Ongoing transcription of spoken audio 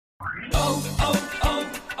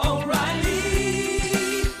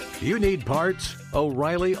O'Reilly. You need parts?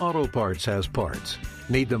 O'Reilly Auto Parts has parts.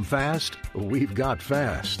 Need them fast? We've got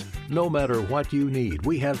fast. No matter what you need,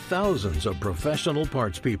 we have thousands of professional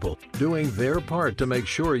parts people doing their part to make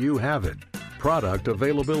sure you have it. Product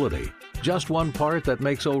availability. Just one part that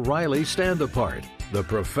makes O'Reilly stand apart. The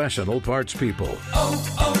professional parts people.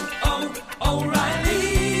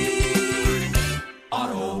 O'Reilly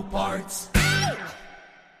Auto Parts.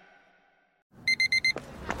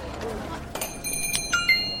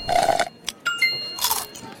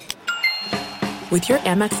 With your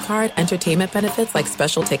Amex card, entertainment benefits like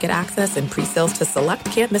special ticket access and pre-sales to select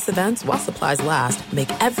can't-miss events while supplies last make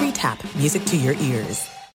every tap music to your ears.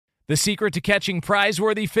 The secret to catching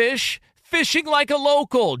prize-worthy fish? Fishing like a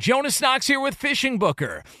local. Jonas Knox here with Fishing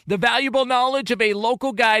Booker. The valuable knowledge of a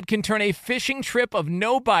local guide can turn a fishing trip of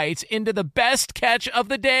no bites into the best catch of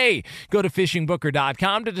the day. Go to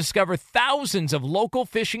fishingbooker.com to discover thousands of local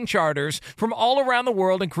fishing charters from all around the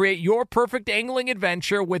world and create your perfect angling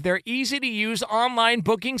adventure with their easy-to-use online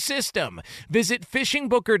booking system. Visit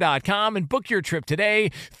fishingbooker.com and book your trip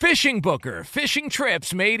today. Fishing Booker. Fishing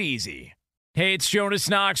trips made easy. Hey, it's Jonas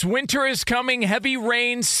Knox. Winter is coming. Heavy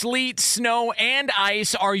rain, sleet, snow, and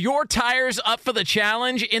ice. Are your tires up for the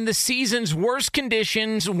challenge? In the season's worst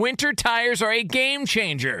conditions, winter tires are a game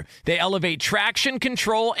changer. They elevate traction,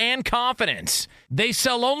 control, and confidence. They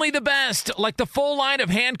sell only the best, like the full line of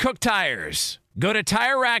hand-cooked tires. Go to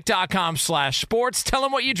TireRack.com/sports. Tell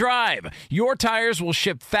them what you drive. Your tires will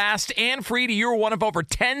ship fast and free to your one of over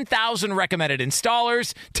 10,000 recommended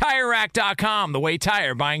installers. TireRack.com, the way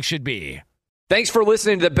tire buying should be. Thanks for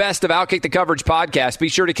listening to the Best of Outkick the Coverage podcast. Be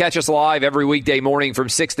sure to catch us live every weekday morning from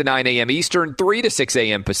 6 to 9 a.m. Eastern, 3 to 6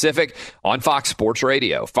 a.m. Pacific on Fox Sports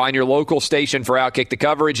Radio. Find your local station for Outkick the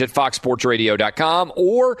Coverage at foxsportsradio.com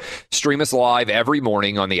or stream us live every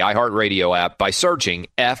morning on the iHeartRadio app by searching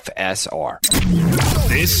FSR.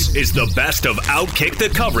 This is the Best of Outkick the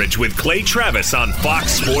Coverage with Clay Travis on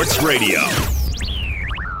Fox Sports Radio.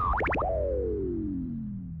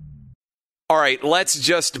 All right, let's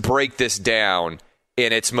just break this down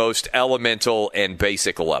in its most elemental and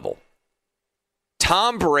basic level.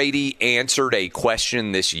 Tom Brady answered a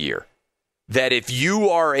question this year that if you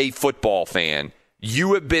are a football fan,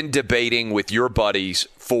 you have been debating with your buddies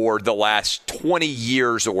for the last 20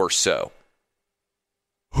 years or so.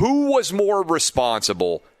 Who was more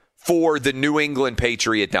responsible for the New England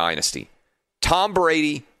Patriot dynasty, Tom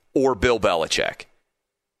Brady or Bill Belichick?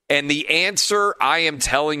 And the answer, I am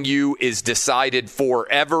telling you, is decided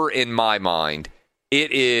forever in my mind.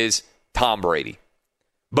 It is Tom Brady.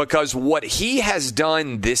 Because what he has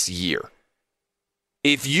done this year,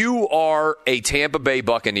 if you are a Tampa Bay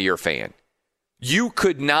Buccaneer fan, you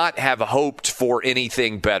could not have hoped for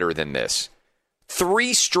anything better than this.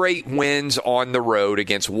 3 straight wins on the road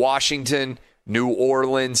against Washington, New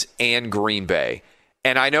Orleans, and Green Bay.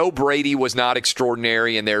 And I know Brady was not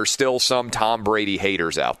extraordinary, and there are still some Tom Brady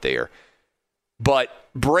haters out there. But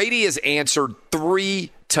Brady has answered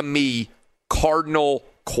 3, to me, cardinal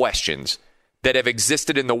questions that have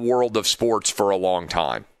existed in the world of sports for a long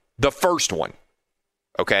time. The first one,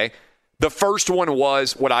 okay? The first one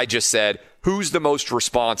was what I just said. Who's the most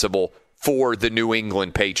responsible for the New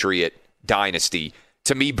England Patriot dynasty?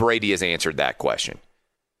 To me, Brady has answered that question.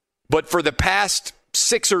 But for the past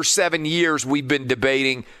 6 or 7 years, we've been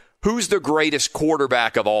debating who's the greatest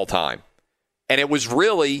quarterback of all time. And it was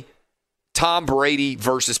really Tom Brady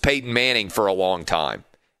versus Peyton Manning for a long time.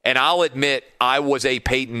 And I'll admit, I was a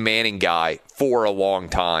Peyton Manning guy for a long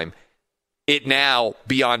time. It now,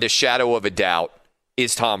 beyond a shadow of a doubt,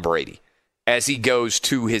 is Tom Brady as he goes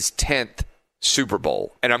to his 10th Super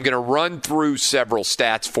Bowl. And I'm going to run through several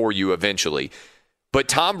stats for you eventually. But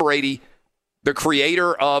Tom Brady, the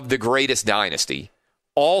creator of the greatest dynasty,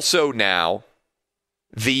 also now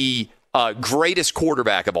the greatest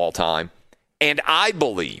quarterback of all time. And I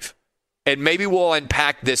believe, and maybe we'll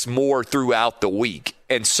unpack this more throughout the week,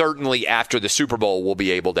 and certainly after the Super Bowl we'll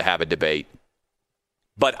be able to have a debate.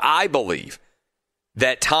 But I believe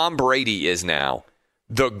that Tom Brady is now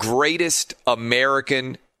the greatest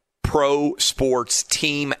American pro sports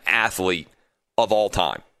team athlete of all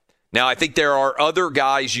time. Now, I think there are other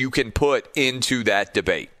guys you can put into that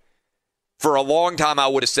debate. For a long time, I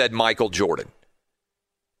would have said Michael Jordan.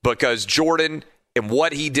 Because Jordan and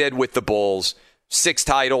what he did with the Bulls, 6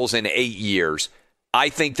 titles in 8 years, I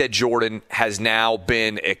think that Jordan has now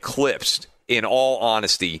been eclipsed, in all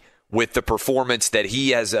honesty, with the performance that he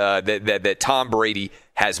has, that Tom Brady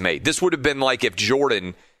has made. This would have been like if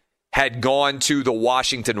Jordan had gone to the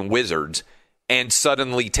Washington Wizards and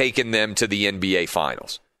suddenly taken them to the NBA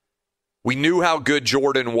Finals. We knew how good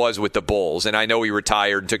Jordan was with the Bulls, and I know he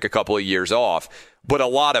retired and took a couple of years off, but a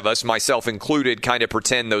lot of us, myself included, kind of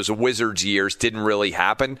pretend those Wizards years didn't really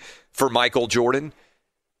happen for Michael Jordan.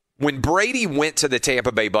 When Brady went to the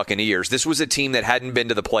Tampa Bay Buccaneers, this was a team that hadn't been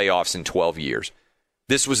to the playoffs in 12 years.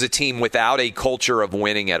 This was a team without a culture of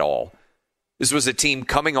winning at all. This was a team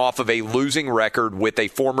coming off of a losing record with a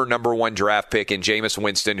former number 1 draft pick in Jameis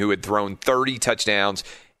Winston, who had thrown 30 touchdowns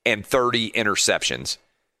and 30 interceptions.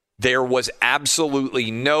 There was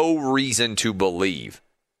absolutely no reason to believe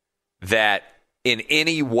that in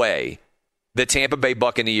any way the Tampa Bay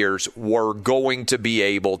Buccaneers were going to be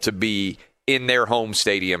able to be in their home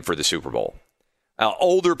stadium for the Super Bowl. Now,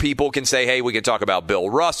 older people can say, hey, we can talk about Bill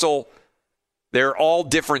Russell. They're all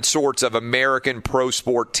different sorts of American pro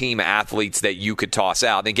sport team athletes that you could toss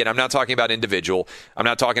out. And again, I'm not talking about individual. I'm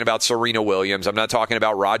not talking about Serena Williams. I'm not talking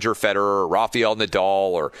about Roger Federer or Rafael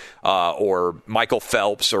Nadal or Michael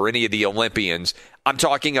Phelps or any of the Olympians. I'm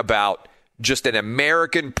talking about just an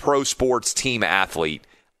American pro sports team athlete.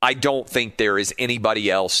 I don't think there is anybody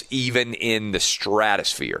else even in the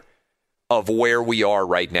stratosphere of where we are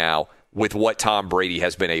right now with what Tom Brady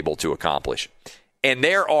has been able to accomplish. And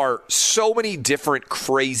there are so many different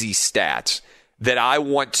crazy stats that I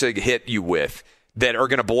want to hit you with that are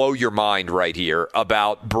going to blow your mind right here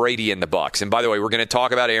about Brady and the Bucs. And by the way, we're going to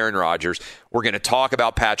talk about Aaron Rodgers. We're going to talk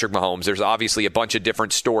about Patrick Mahomes. There's obviously a bunch of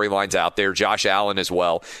different storylines out there. Josh Allen as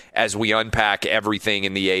well, as we unpack everything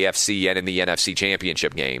in the AFC and in the NFC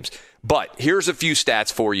championship games. But here's a few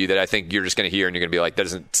stats for you that I think you're just going to hear and you're going to be like,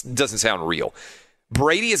 that doesn't sound real.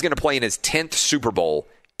 Brady is going to play in his 10th Super Bowl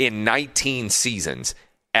in 19 seasons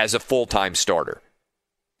as a full-time starter.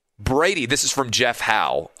 Brady, this is from Jeff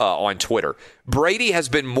Howe on Twitter. Brady has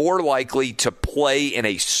been more likely to play in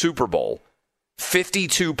a Super Bowl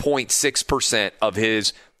 52.6% of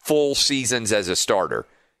his full seasons as a starter.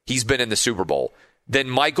 He's been in the Super Bowl than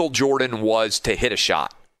Michael Jordan was to hit a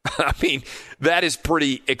shot. I mean, that is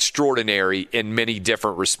pretty extraordinary in many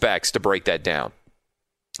different respects to break that down.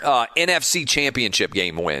 NFC Championship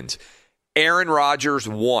game wins. Aaron Rodgers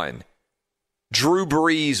won. Drew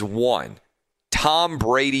Brees won. Tom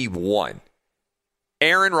Brady won.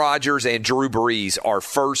 Aaron Rodgers and Drew Brees are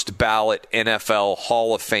first ballot NFL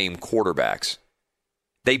Hall of Fame quarterbacks.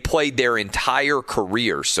 They played their entire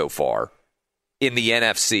career so far in the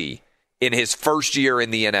NFC. In his first year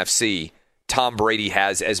in the NFC, Tom Brady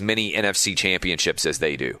has as many NFC championships as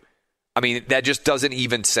they do. I mean, that just doesn't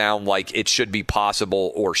even sound like it should be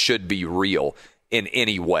possible or should be real in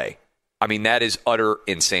any way. I mean, that is utter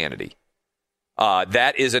insanity.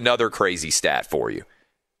 That is another crazy stat for you.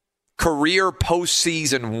 Career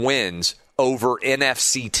postseason wins over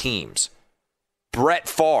NFC teams. Brett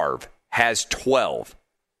Favre has 12.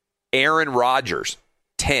 Aaron Rodgers,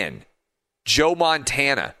 10. Joe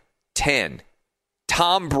Montana, 10.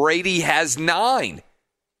 Tom Brady has 9.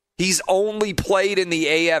 He's only played in the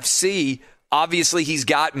AFC. Obviously, he's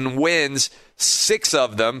gotten wins, 6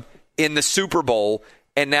 of them in the Super Bowl,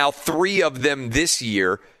 and now 3 of them this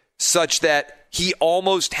year, such that he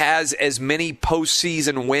almost has as many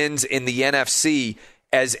postseason wins in the NFC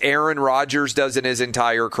as Aaron Rodgers does in his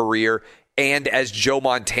entire career and as Joe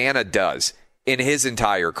Montana does in his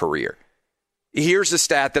entire career. Here's a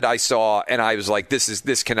stat that I saw, and I was like,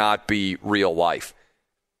 this cannot be real life.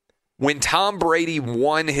 When Tom Brady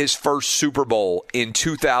won his first Super Bowl in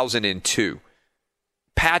 2002,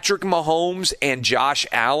 Patrick Mahomes and Josh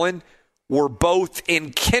Allen were both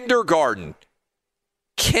in kindergarten.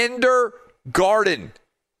 Kindergarten.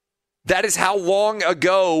 That is how long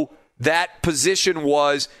ago that position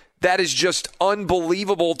was. That is just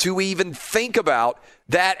unbelievable to even think about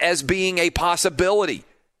that as being a possibility.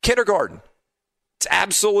 Kindergarten. It's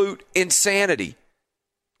absolute insanity.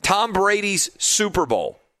 Tom Brady's Super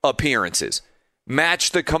Bowl appearances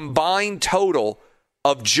match the combined total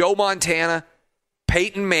of Joe Montana,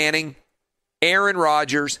 Peyton Manning, Aaron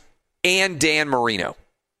Rodgers, and Dan Marino.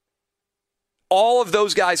 All of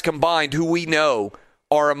those guys combined, who we know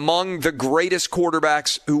are among the greatest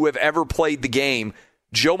quarterbacks who have ever played the game,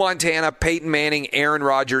 Joe Montana, Peyton Manning, Aaron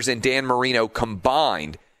Rodgers, and Dan Marino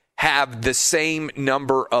combined have the same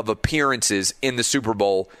number of appearances in the Super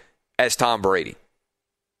Bowl as Tom Brady.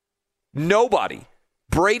 Nobody.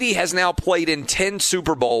 Brady has now played in 10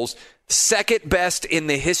 Super Bowls, second best in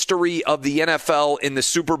the history of the NFL in the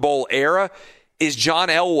Super Bowl era is John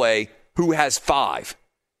Elway, who has 5.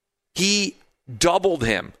 He doubled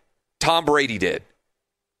him. Tom Brady did.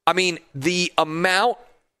 I mean, the amount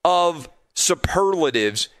of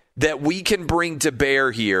superlatives that we can bring to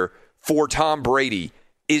bear here for Tom Brady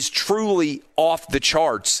is truly off the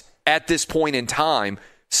charts at this point in time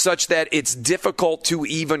such that it's difficult to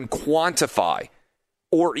even quantify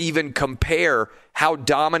or even compare how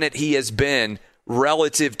dominant he has been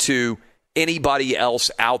relative to anybody else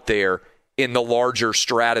out there in the larger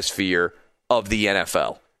stratosphere of the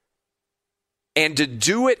NFL. And to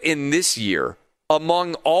do it in this year,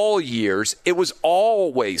 among all years, it was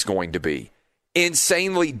always going to be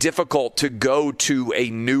insanely difficult to go to a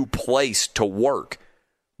new place to work.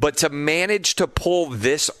 But to manage to pull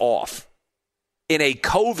this off in a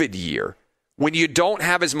COVID year, when you don't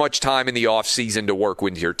have as much time in the offseason to work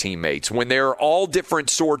with your teammates, when there are all different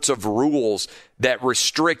sorts of rules that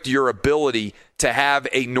restrict your ability to have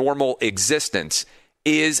a normal existence,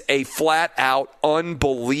 is a flat-out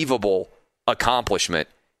unbelievable accomplishment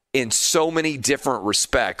in so many different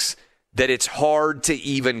respects that it's hard to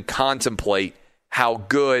even contemplate how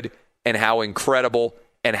good and how incredible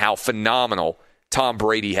and how phenomenal Tom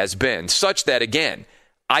Brady has been. Such that, again,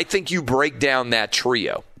 I think you break down that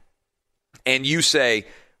trio and you say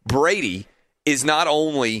Brady is not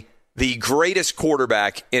only the greatest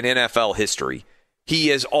quarterback in NFL history, he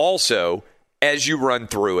is also, as you run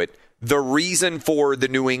through it, the reason for the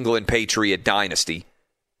New England Patriot dynasty.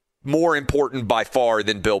 More important by far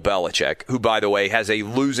than Bill Belichick, who, by the way, has a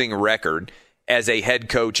losing record as a head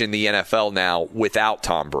coach in the NFL now without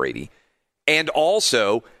Tom Brady. And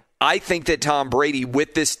also, I think that Tom Brady,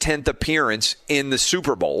 with this 10th appearance in the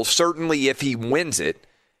Super Bowl, certainly if he wins it,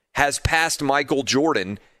 has passed Michael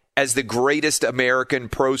Jordan as the greatest American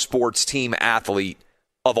pro sports team athlete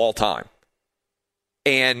of all time.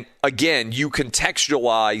 And again, you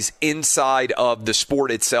contextualize inside of the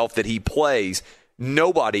sport itself that he plays,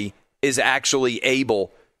 nobody is actually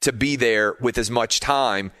able to be there with as much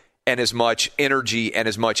time and as much energy and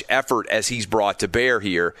as much effort as he's brought to bear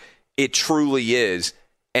here. It truly is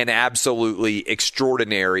an absolutely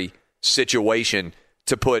extraordinary situation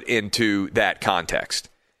to put into that context.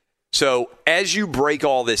 So as you break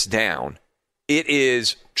all this down, it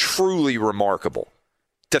is truly remarkable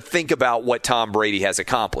to think about what Tom Brady has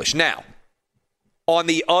accomplished. Now, on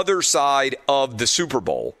the other side of the Super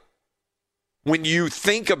Bowl, when you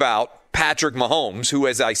think about Patrick Mahomes, who,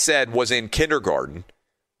 as I said, was in kindergarten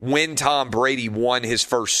when Tom Brady won his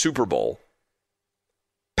first Super Bowl,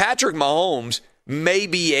 Patrick Mahomes may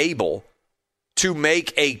be able to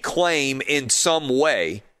make a claim in some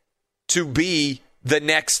way to be the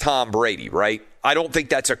next Tom Brady, right? I don't think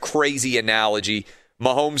that's a crazy analogy.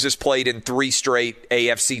 Mahomes has played in 3 straight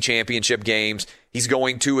AFC championship games. He's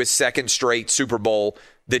going to his 2nd straight Super Bowl.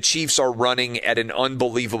 The Chiefs are running at an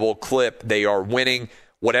unbelievable clip. They are winning,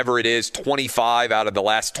 whatever it is, 25 out of the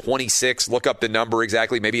last 26. Look up the number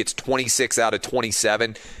exactly. Maybe it's 26 out of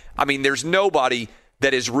 27. I mean, there's nobody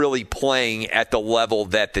that is really playing at the level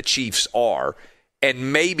that the Chiefs are.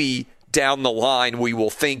 And maybe down the line we will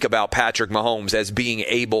think about Patrick Mahomes as being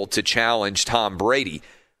able to challenge Tom Brady.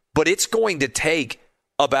 But it's going to take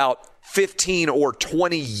about 15 or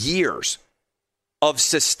 20 years of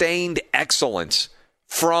sustained excellence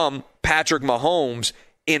from Patrick Mahomes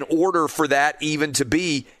in order for that even to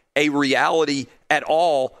be a reality at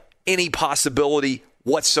all, any possibility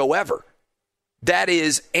whatsoever. That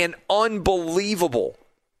is an unbelievable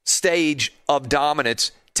stage of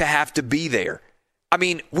dominance to have to be there. I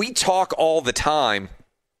mean, we talk all the time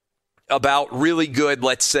about really good,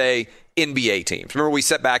 let's say, NBA teams. Remember, we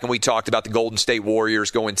sat back and we talked about the Golden State Warriors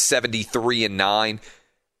going 73-9.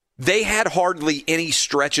 They had hardly any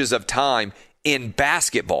stretches of time in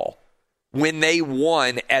basketball when they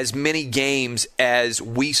won as many games as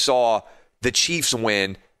we saw the Chiefs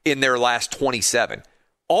win in their last 27.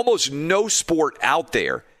 Almost no sport out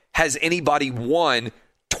there has anybody won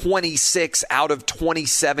 26 out of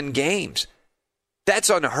 27 games. That's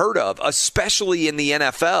unheard of, especially in the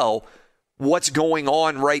NFL. What's going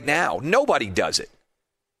on right now? Nobody does it.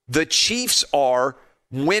 The Chiefs are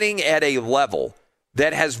winning at a level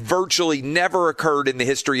that has virtually never occurred in the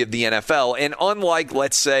history of the NFL. And unlike,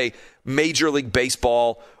 let's say, Major League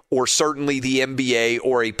Baseball or certainly the NBA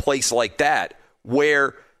or a place like that,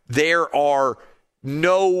 where there are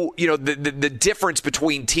no, the difference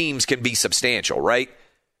between teams can be substantial, right?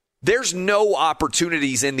 There's no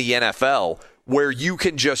opportunities in the NFL where you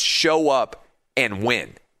can just show up and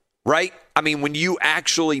win, right? I mean, when you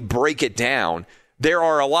actually break it down, there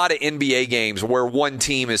are a lot of NBA games where one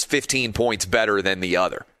team is 15 points better than the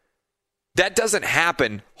other. That doesn't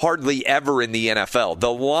happen hardly ever in the NFL.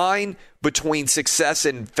 The line between success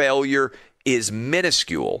and failure is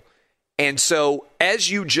minuscule. And so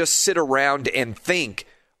as you just sit around and think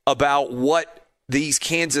about what these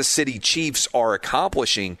Kansas City Chiefs are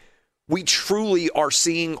accomplishing, we truly are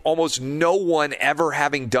seeing almost no one ever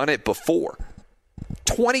having done it before.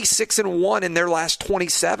 26-1 in their last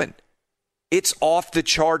 27. It's off the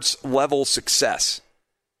charts level success.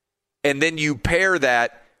 And then you pair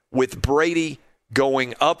that with Brady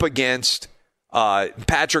going up against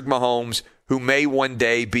Patrick Mahomes, who may one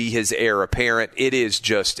day be his heir apparent. It is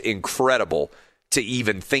just incredible to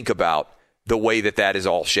even think about the way that is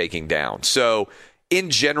all shaking down. So, in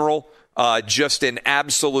general, just an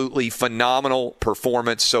absolutely phenomenal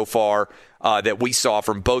performance so far that we saw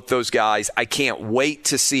from both those guys. I can't wait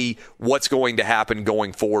to see what's going to happen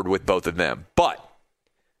going forward with both of them. But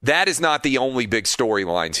that is not the only big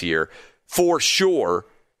storylines here. For sure,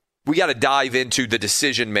 we got to dive into the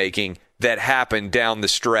decision-making that happened down the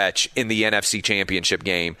stretch in the NFC Championship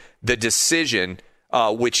game. The decision,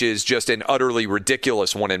 which is just an utterly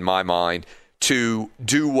ridiculous one in my mind, to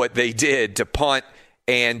do what they did, to punt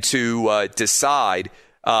and to decide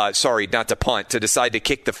to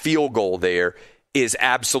kick the field goal there, is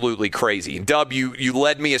absolutely crazy. And Dub, you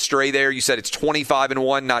led me astray there. You said it's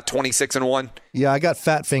 25-1, not 26-1. Yeah, I got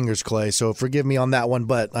fat fingers, Clay, so forgive me on that one.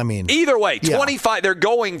 But, I mean, either way, 25. Yeah. They're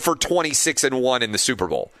going for 26-1 in the Super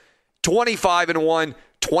Bowl. 25-1,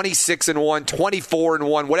 26-1,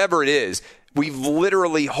 24-1, whatever it is. We've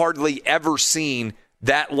literally hardly ever seen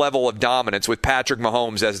that level of dominance with Patrick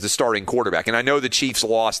Mahomes as the starting quarterback. And I know the Chiefs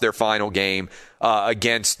lost their final game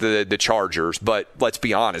against the Chargers, but let's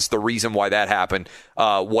be honest, the reason why that happened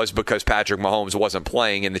was because Patrick Mahomes wasn't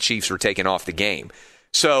playing and the Chiefs were taken off the game.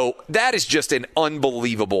 So that is just an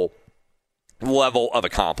unbelievable level of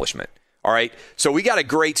accomplishment. All right, so we got a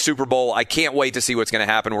great Super Bowl. I can't wait to see what's going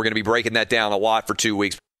to happen. We're going to be breaking that down a lot for 2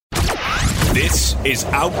 weeks. This is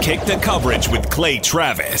Outkick the Coverage with Clay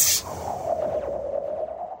Travis.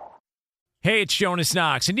 Hey, it's Jonas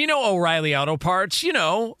Knox, and you know O'Reilly Auto Parts. You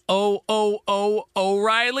know,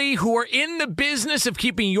 O'Reilly, who are in the business of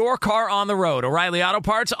keeping your car on the road. O'Reilly Auto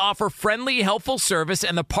Parts offer friendly, helpful service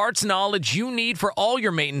and the parts knowledge you need for all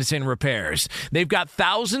your maintenance and repairs. They've got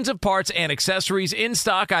thousands of parts and accessories in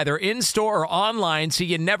stock, either in-store or online, so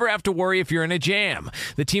you never have to worry if you're in a jam.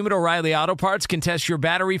 The team at O'Reilly Auto Parts can test your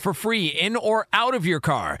battery for free in or out of your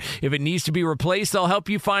car. If it needs to be replaced, they'll help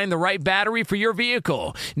you find the right battery for your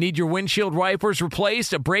vehicle. Need your windshield wipers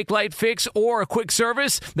replaced, a brake light fix, or a quick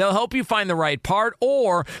service? They'll help you find the right part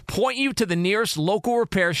or point you to the nearest local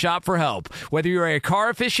repair shop for help. Whether you're a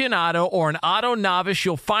car aficionado or an auto novice,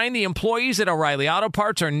 you'll find the employees at O'Reilly Auto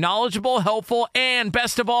Parts are knowledgeable, helpful, and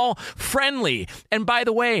best of all, friendly. And by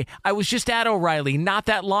the way, I was just at O'Reilly not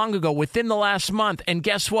that long ago, within the last month, and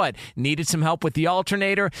guess what? Needed some help with the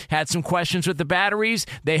alternator, had some questions with the batteries.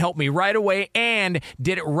 They helped me right away and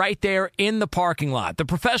did it right there in the parking lot. The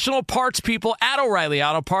professional parts people at O'Reilly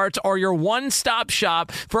Auto Parts are your one-stop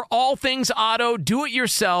shop for all things auto,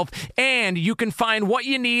 do-it-yourself, and you can find what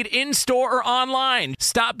you need in-store or online.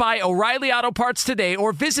 Stop by O'Reilly Auto Parts today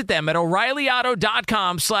or visit them at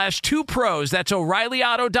O'ReillyAuto.com/2pros. That's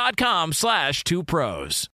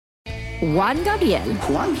O'ReillyAuto.com/2pros. Juan Gabriel.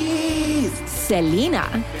 Juanquis.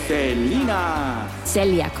 Selena. Selena.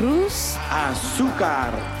 Celia Cruz.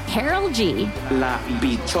 Azúcar. Karol G. La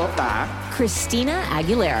Bichota. Christina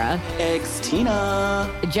Aguilera. Ex-Tina.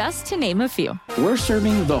 Just to name a few. We're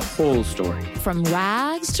serving the whole story. From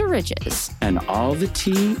rags to riches. And all the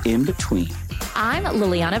tea in between. I'm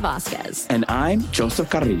Liliana Vasquez. And I'm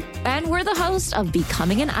Joseph Carrillo. And we're the host of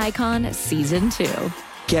Becoming an Icon Season 2.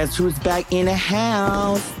 Guess who's back in the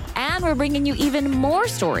house? And we're bringing you even more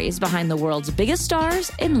stories behind the world's biggest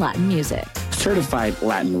stars in Latin music. Certified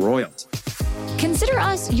Latin royalty. Consider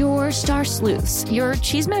us your star sleuths, your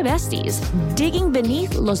chisme besties, digging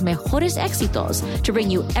beneath los mejores éxitos to bring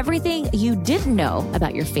you everything you didn't know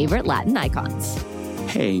about your favorite Latin icons.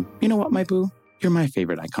 Hey, you know what, my boo? You're my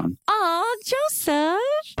favorite icon. Aw, Joseph.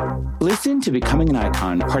 Listen to Becoming an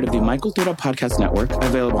Icon, part of the Michael Dura Podcast Network,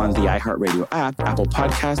 available on the iHeartRadio app, Apple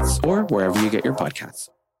Podcasts, or wherever you get your podcasts.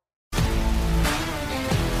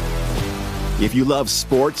 If you love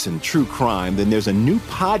sports and true crime, then there's a new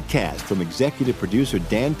podcast from executive producer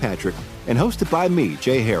Dan Patrick and hosted by me,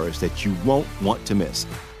 Jay Harris, that you won't want to miss.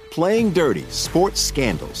 Playing Dirty: Sports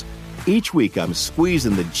Scandals. Each week, I'm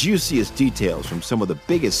squeezing the juiciest details from some of the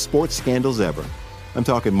biggest sports scandals ever. I'm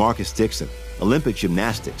talking Marcus Dixon, Olympic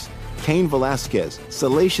gymnastics, Cain Velasquez,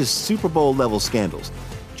 salacious Super Bowl-level scandals.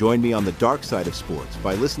 Join me on the dark side of sports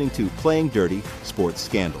by listening to Playing Dirty: Sports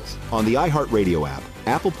Scandals on the iHeartRadio app,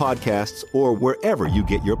 Apple Podcasts, or wherever you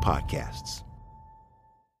get your podcasts.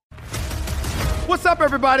 What's up,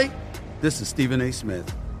 everybody? This is Stephen A. Smith.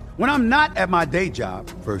 When I'm not at my day job,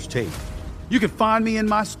 First Take, you can find me in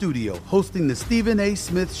my studio hosting the Stephen A.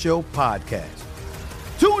 Smith Show podcast.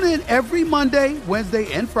 Tune in every Monday,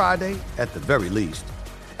 Wednesday, and Friday at the very least.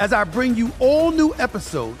 as I bring you all new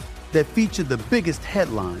episodes that feature the biggest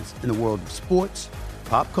headlines in the world of sports,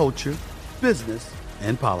 pop culture, business,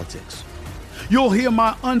 and politics. You'll hear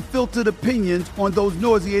my unfiltered opinions on those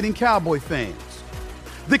nauseating Cowboy fans,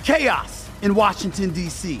 the chaos in Washington,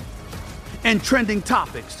 D.C., and trending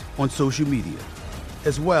topics on social media,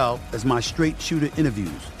 as well as my straight-shooter interviews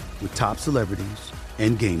with top celebrities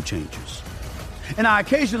and game changers. And I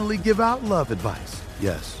occasionally give out love advice.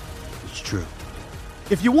 Yes, it's true.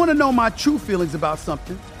 If you want to know my true feelings about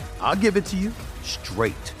something, I'll give it to you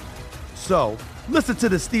straight. So, listen to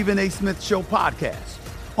the Stephen A. Smith Show podcast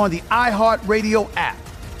on the iHeartRadio app,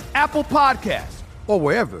 Apple Podcasts, or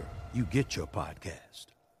wherever you get your podcast.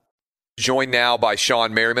 Joined now by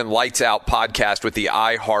Sean Merriman, Lights Out podcast with the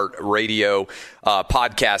iHeartRadio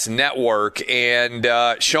podcast network. And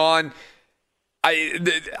Sean,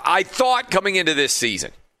 I thought coming into this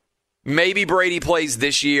season, maybe Brady plays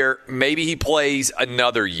this year, maybe he plays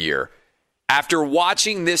another year. After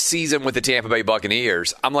watching this season with the Tampa Bay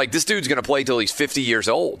Buccaneers, I'm like, this dude's going to play till he's 50 years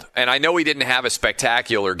old. And I know he didn't have a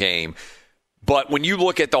spectacular game, but when you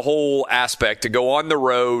look at the whole aspect, to go on the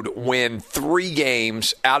road, win 3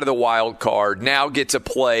 games out of the wild card, now get to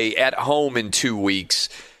play at home in 2 weeks,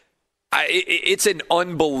 it's an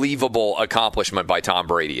unbelievable accomplishment by Tom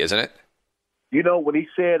Brady, isn't it? You know, when he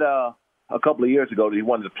said a couple of years ago that he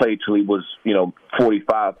wanted to play till he was,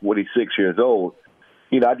 45, 46 years old,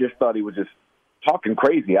 I just thought he was just talking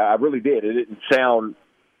crazy. I really did. It didn't sound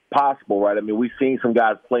possible, right? I mean, we've seen some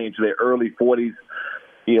guys play into their early 40s,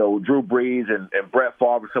 Drew Brees and Brett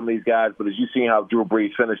Favre, some of these guys. But as you see how Drew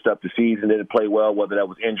Brees finished up the season, didn't play well, whether that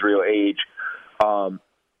was injury or age,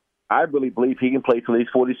 I really believe he can play till he's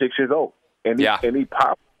 46 years old. And he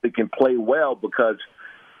probably can play well because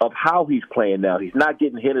of how he's playing now. He's not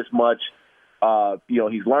getting hit as much.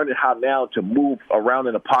 He's learning how now to move around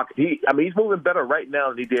in the pocket. He's moving better right now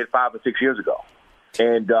than he did 5 or 6 years ago.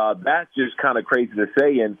 And that's just kind of crazy to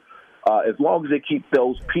say. And as long as they keep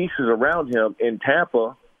those pieces around him in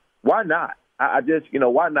Tampa, why not?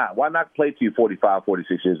 Why not? Why not play till you're 45,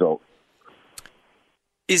 46 years old?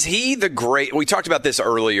 Is he the great – we talked about this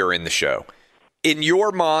earlier in the show. In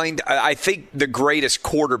your mind, I think the greatest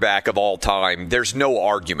quarterback of all time, there's no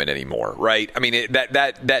argument anymore, right? I mean,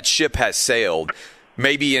 that ship has sailed.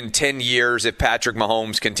 Maybe in 10 years, if Patrick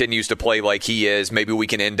Mahomes continues to play like he is, maybe we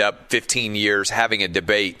can end up 15 years having a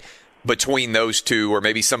debate between those two, or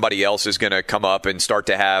maybe somebody else is going to come up and start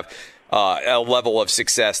to have a level of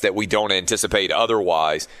success that we don't anticipate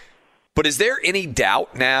otherwise. But is there any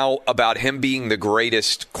doubt now about him being the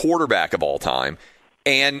greatest quarterback of all time?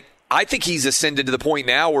 And I think he's ascended to the point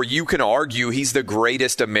now where you can argue he's the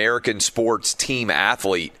greatest American sports team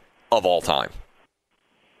athlete of all time.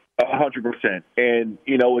 100%. And,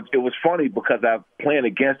 it was funny because I've played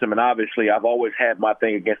against him, and obviously I've always had my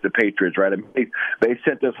thing against the Patriots, right? I mean, they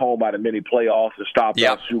sent us home out of many playoffs and stopped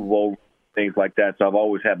our Super Bowl, things like that, so I've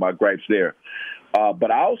always had my gripes there.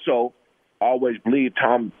 But I also always believed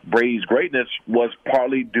Tom Brady's greatness was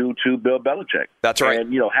partly due to Bill Belichick. That's right.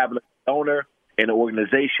 And, having an owner and an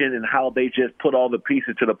organization and how they just put all the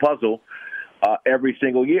pieces to the puzzle every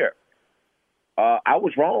single year. I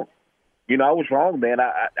was wrong. I was wrong, man.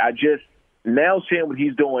 I just now seeing what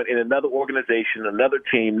he's doing in another organization, another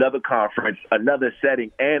team, another conference, another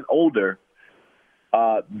setting, and older,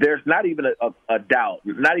 there's not even a doubt,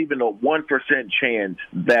 not even a 1% chance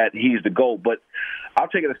that he's the GOAT. But I'll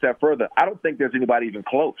take it a step further. I don't think there's anybody even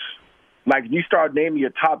close. Like, if you start naming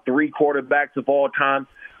your top 3 quarterbacks of all time,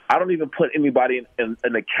 I don't even put anybody in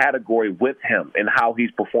a category with him and how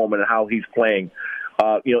he's performing and how he's playing.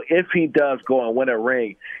 If he does go and win a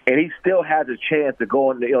ring, and he still has a chance to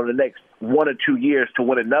go in the next 1 or 2 years to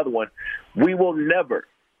win another one, we will never.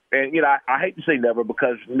 And, I hate to say never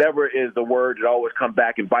because never is the word that always come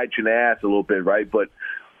back and bite you in the ass a little bit, right? But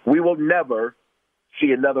we will never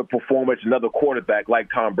see another performance, another quarterback like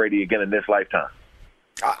Tom Brady again in this lifetime.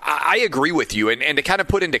 I agree with you. And to kind of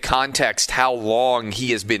put into context how long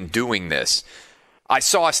he has been doing this, I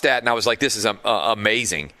saw a stat and I was like, this is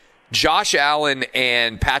amazing. Josh Allen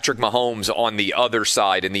and Patrick Mahomes on the other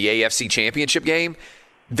side in the AFC Championship game,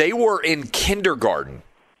 they were in kindergarten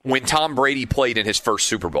when Tom Brady played in his first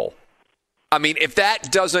Super Bowl. I mean, if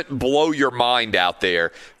that doesn't blow your mind out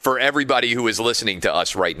there for everybody who is listening to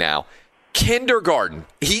us right now, kindergarten.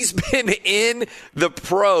 He's been in the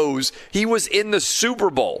pros. He was in the Super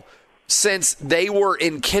Bowl since they were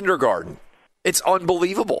in kindergarten. It's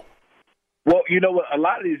unbelievable. Well, a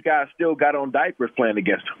lot of these guys still got on diapers playing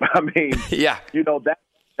against him. I mean, yeah.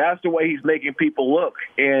 That's the way he's making people look.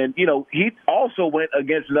 And, he also went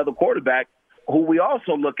against another quarterback who we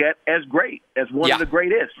also look at as great, as one of the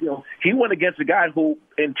greatest. He went against a guy who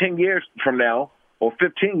in 10 years from now or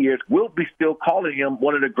 15 years, we'll be still calling him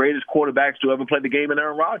one of the greatest quarterbacks to ever play the game in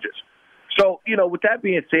Aaron Rodgers. So, with that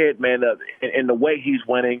being said, man, and the way he's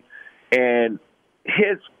winning and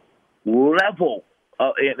his level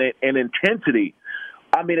and intensity,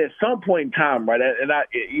 I mean, at some point in time, right, and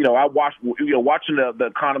I watched, watching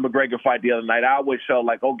the Conor McGregor fight the other night, I always felt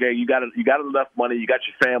like, okay, you got enough money, you got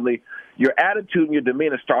your family, your attitude and your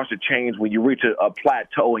demeanor starts to change when you reach a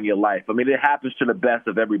plateau in your life. I mean, it happens to the best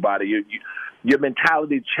of everybody. Your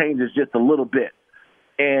mentality changes just a little bit,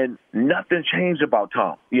 and nothing changed about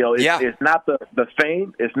Tom. It's not the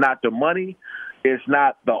fame, it's not the money, it's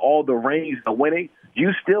not all the rings, the winning.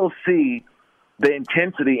 You still see the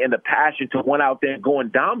intensity and the passion to went out there and go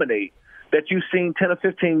and dominate that you've seen 10 or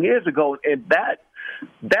 15 years ago. And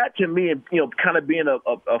that to me, kind of being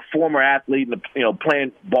a former athlete and,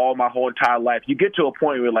 playing ball my whole entire life, you get to a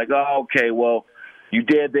point where you're like, oh, okay, well, you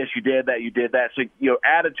did this, you did that, you did that. So your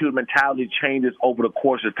attitude, mentality changes over the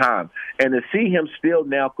course of time. And to see him still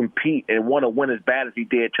now compete and want to win as bad as he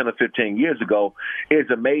did 10 or 15 years ago is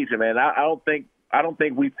amazing, man. I don't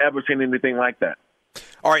think we've ever seen anything like that.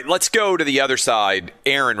 All right, let's go to the other side,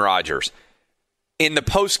 Aaron Rodgers. In the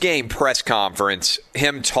post-game press conference,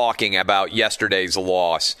 him talking about yesterday's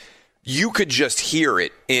loss, you could just hear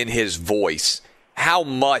it in his voice, how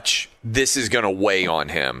much this is going to weigh on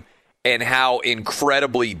him and how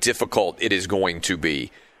incredibly difficult it is going to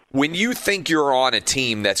be. When you think you're on a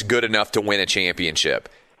team that's good enough to win a championship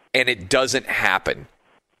and it doesn't happen,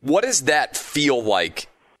 what does that feel like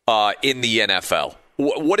in the NFL?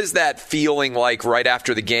 What is that feeling like right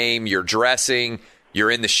after the game? You're dressing, you're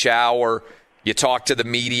in the shower, you talk to the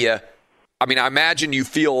media. I mean, I imagine you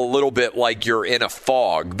feel a little bit like you're in a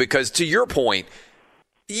fog because, to your point,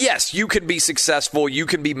 yes, you can be successful, you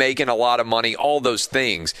can be making a lot of money, all those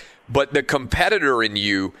things, but the competitor in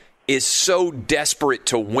you is so desperate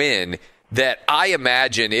to win that I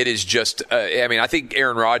imagine it is just, I think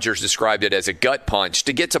Aaron Rodgers described it as a gut punch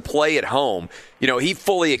to get to play at home. He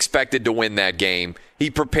fully expected to win that game. He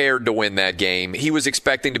prepared to win that game. He was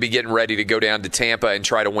expecting to be getting ready to go down to Tampa and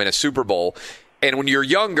try to win a Super Bowl. And when you're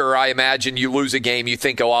younger, I imagine you lose a game, you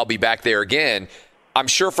think, oh, I'll be back there again. I'm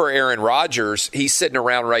sure for Aaron Rodgers, he's sitting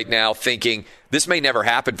around right now thinking, this may never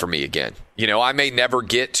happen for me again. I may never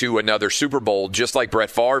get to another Super Bowl just like Brett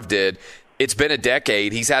Favre did. It's been a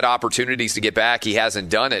decade. He's had opportunities to get back. He hasn't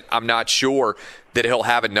done it. I'm not sure that he'll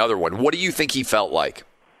have another one. What do you think he felt like?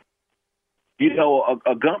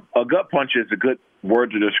 A gut punch is a good word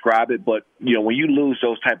to describe it, but, when you lose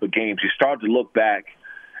those type of games, you start to look back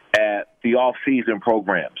at the off-season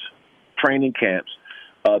programs, training camps,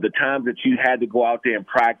 the times that you had to go out there and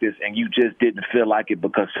practice and you just didn't feel like it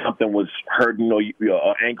because something was hurting or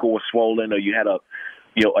your ankle was swollen or you had a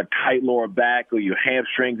tight lower back or your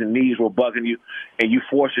hamstrings and knees were bugging you, and you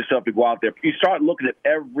force yourself to go out there. You start looking at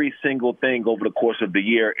every single thing over the course of the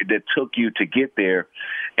year that took you to get there,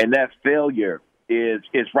 and that failure is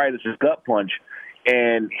right as a gut punch,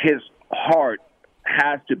 and his heart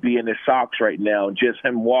has to be in his socks right now, just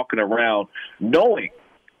him walking around knowing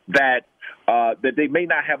that they may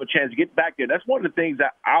not have a chance to get back there. That's one of the things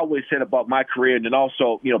that I always said about my career, and then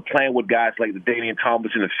also, playing with guys like the Damian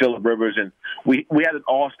Thomason and Phillip Rivers, and we had an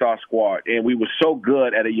all-star squad, and we were so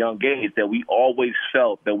good at a young age that we always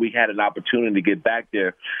felt that we had an opportunity to get back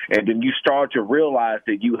there. And then you start to realize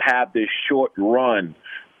that you have this short run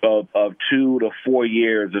of 2 to 4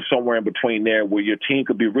 years or somewhere in between there where your team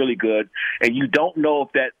could be really good, and you don't know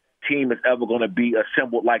if that team is ever going to be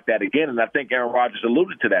assembled like that again. And I think Aaron Rodgers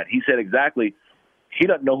alluded to that. He said exactly, he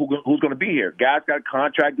doesn't know who's going to be here. Guys got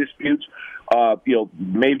contract disputes,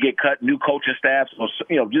 maybe get cut, new coaching staffs, or,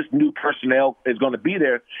 just new personnel is going to be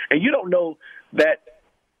there. And you don't know that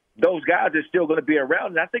those guys are still going to be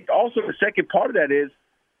around. And I think also the second part of that is,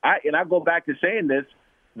 I go back to saying this,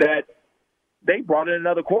 that they brought in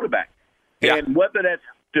another quarterback. Yeah. And whether that's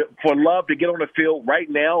for Love to get on the field right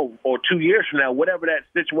now or 2 years from now, whatever that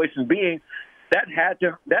situation being, that had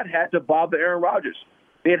to bother Aaron Rodgers.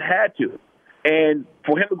 It had to. And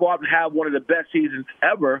for him to go out and have one of the best seasons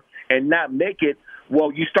ever and not make it,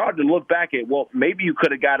 well, you started to look back at, well, maybe you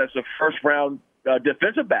could have got us a first-round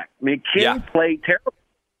defensive back. I mean, King played terrible.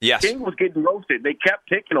 Yes. King was getting roasted. They kept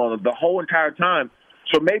picking on him the whole entire time.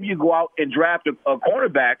 So maybe you go out and draft a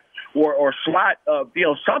cornerback or slot,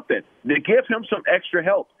 something to give him some extra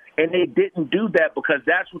help. And they didn't do that because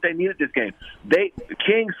that's what they needed this game.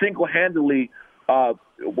 King single-handedly,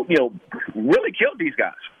 really killed these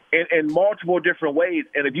guys in multiple different ways.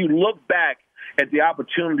 And if you look back at the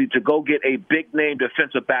opportunity to go get a big-name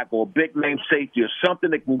defensive back or a big-name safety or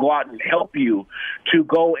something that can go out and help you to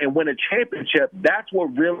go and win a championship, that's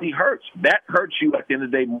what really hurts. That hurts you at the end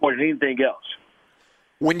of the day more than anything else.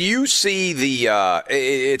 When you see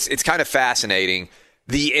it's kind of fascinating,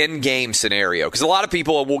 the end game scenario, because a lot of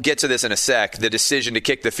people, we'll get to this in a sec, the decision to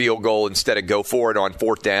kick the field goal instead of go for it on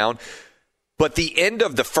fourth down. But the end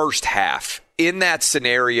of the first half, in that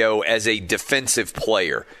scenario as a defensive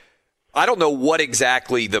player, I don't know what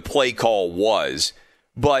exactly the play call was,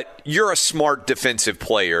 but you're a smart defensive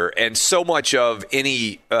player, and so much of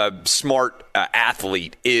any smart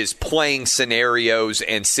athlete is playing scenarios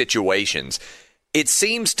and situations. It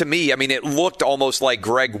seems to me, I mean, it looked almost like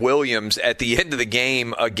Greg Williams at the end of the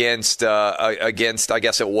game against I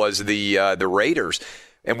guess it was the Raiders,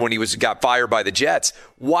 and when he got fired by the Jets.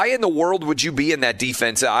 Why in the world would you be in that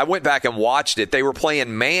defense? I went back and watched it. They were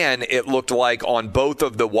playing man, it looked like, on both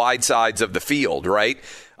of the wide sides of the field, right?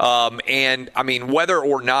 And, I mean, whether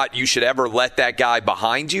or not you should ever let that guy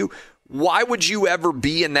behind you, why would you ever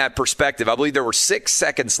be in that perspective? I believe there were 6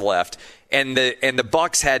 seconds left, and the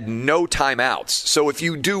Bucs had no timeouts. So if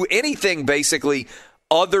you do anything basically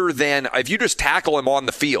other than if you just tackle him on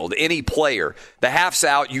the field, any player, the half's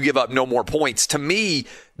out, you give up no more points. To me,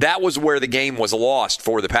 that was where the game was lost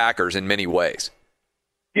for the Packers in many ways.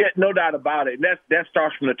 Yeah, no doubt about it. And that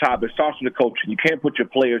starts from the top. It starts from the coaching. You can't put your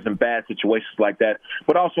players in bad situations like that.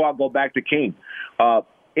 But also, I'll go back to King.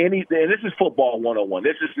 And this is football 101.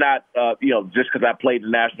 This is not, just because I played the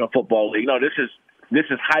National Football League. No, this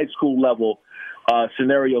is high school level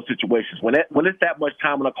scenario situations. When it's that much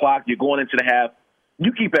time on the clock, you're going into the half.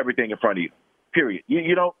 You keep everything in front of you. Period.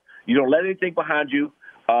 You don't let anything behind you.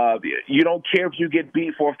 You don't care if you get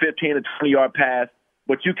beat for a 15 or 20-yard pass,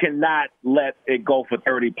 but you cannot let it go for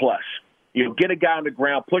 30 plus. Get a guy on the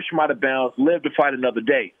ground, push him out of bounds, live to fight another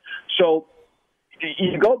day. So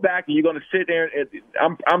you go back and you're going to sit there. And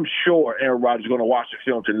I'm sure Aaron Rodgers is going to watch the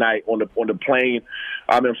film tonight on the plane.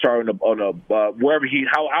 However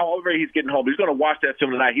he's getting home. He's going to watch that film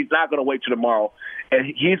tonight. He's not going to wait till tomorrow, and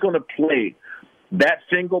he's going to play that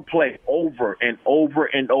single play over and over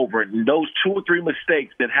and over. And those 2 or 3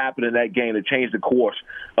 mistakes that happened in that game that changed the course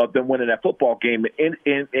of them winning that football game. And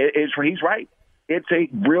he's right. It's a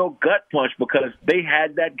real gut punch because they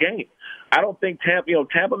had that game. I don't think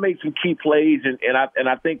Tampa made some key plays, and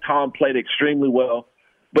I think Tom played extremely well.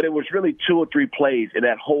 But it was really 2 or 3 plays in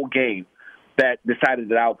that whole game that decided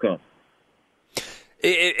the outcome.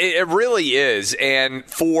 It really is. And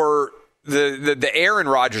for the Aaron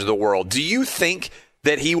Rodgers of the world, do you think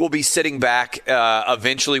that he will be sitting back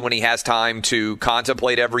eventually when he has time to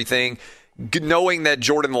contemplate everything, knowing that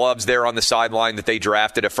Jordan Love's there on the sideline, that they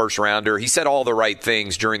drafted a first-rounder? He said all the right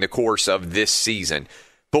things during the course of this season.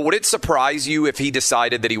 But would it surprise you if he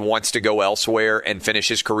decided that he wants to go elsewhere and finish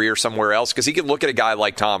his career somewhere else? Because he could look at a guy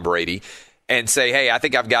like Tom Brady and say, hey, I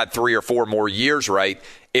think I've got 3 or 4 more years right.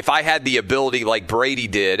 If I had the ability like Brady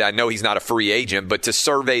did, I know he's not a free agent, but to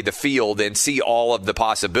survey the field and see all of the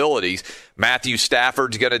possibilities, Matthew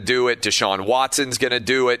Stafford's going to do it. Deshaun Watson's going to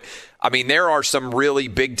do it. I mean, there are some really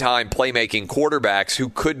big-time playmaking quarterbacks who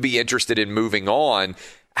could be interested in moving on.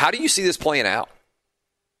 How do you see this playing out?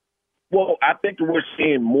 Well, I think we're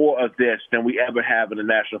seeing more of this than we ever have in the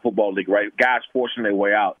National Football League, right? Guys forcing their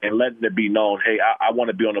way out and letting it be known, hey, I want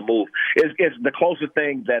to be on the move. It's the closest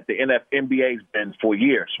thing that the NBA's been for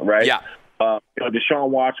years, right? Yeah. Deshaun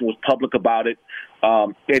Watson was public about it.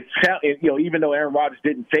 Even though Aaron Rodgers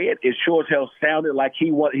didn't say it, it sure as hell sounded like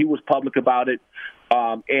he was public about it.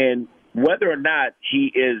 And whether or not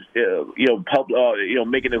he is,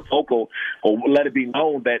 making it vocal or let it be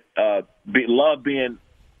known that Love being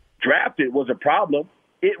drafted was a problem,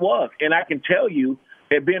 it was. And I can tell you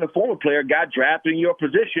that being a former player, got drafted in your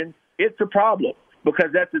position, it's a problem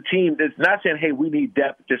because that's a team that's not saying, hey, we need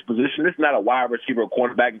depth at this position. This is not a wide receiver or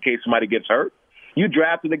cornerback in case somebody gets hurt. You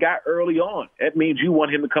drafted the guy early on. That means you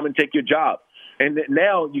want him to come and take your job. And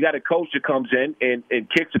now you got a coach that comes in and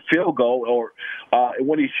kicks a field goal or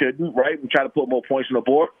when he shouldn't, right, and try to put more points on the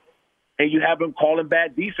board. And you have him calling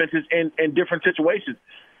bad defenses in different situations.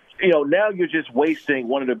 Now you're just wasting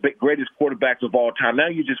one of the greatest quarterbacks of all time. Now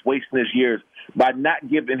you're just wasting his years by not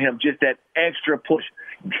giving him just that extra push.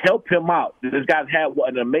 Help him out. This guy's had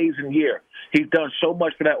an amazing year. He's done so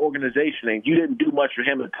much for that organization, and you didn't do much for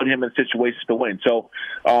him and put him in situations to win. So,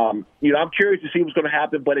 I'm curious to see what's going to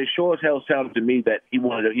happen, but it sure as hell sounded to me that he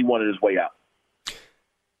wanted his way out.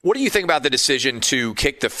 What do you think about the decision to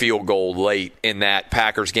kick the field goal late in that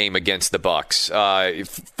Packers game against the Bucs?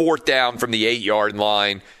 4th down from the 8-yard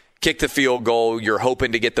line. Kick the field goal, you're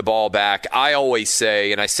hoping to get the ball back. I always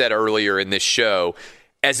say, and I said earlier in this show,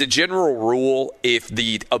 as a general rule, if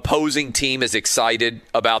the opposing team is excited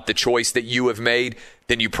about the choice that you have made,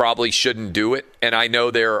 then you probably shouldn't do it. And I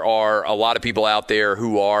know there are a lot of people out there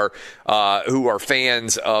who are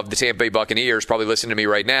fans of the Tampa Bay Buccaneers, probably listening to me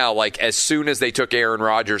right now. Like, as soon as they took Aaron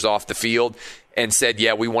Rodgers off the field and said,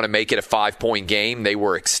 yeah, we want to make it a 5-point game, they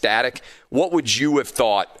were ecstatic. What would you have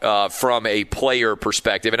thought from a player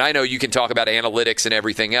perspective? And I know you can talk about analytics and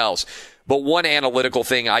everything else, but one analytical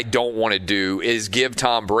thing I don't want to do is give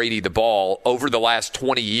Tom Brady the ball over the last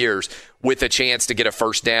 20 years with a chance to get a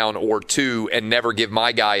first down or two and never give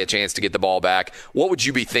my guy a chance to get the ball back. What would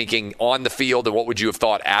you be thinking on the field, and what would you have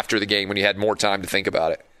thought after the game when you had more time to think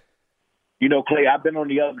about it? You know, Clay, I've been on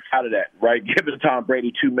the other side of that, right? Giving Tom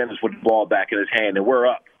Brady 2 minutes with the ball back in his hand, and we're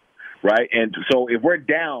up, right? And so if we're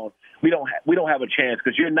down, we don't have a chance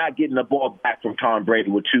because you're not getting the ball back from Tom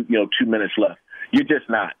Brady with 2 minutes left. You're just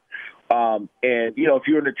not. And, you know, if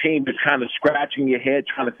you're in the team just kind of scratching your head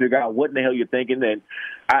trying to figure out what in the hell you're thinking, then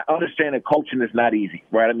I understand that coaching is not easy,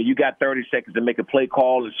 right? I mean, you got 30 seconds to make a play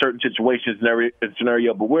call in certain situations and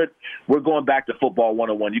scenario, but we're going back to football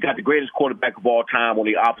 101. You got the greatest quarterback of all time on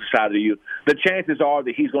the opposite side of you. The chances are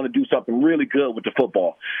that he's going to do something really good with the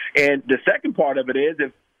football. And the second part of it is,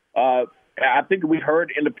 I think we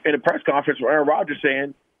heard in the press conference where Aaron Rodgers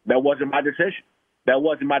saying that wasn't my decision. That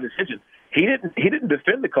wasn't my decision. He didn't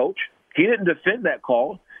defend the coach. He didn't defend that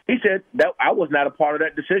call. He said that I was not a part of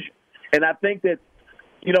that decision. And I think that,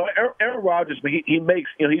 you know, Aaron Rodgers, he makes,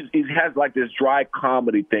 you know, he has like this dry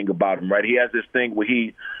comedy thing about him, right? He has this thing where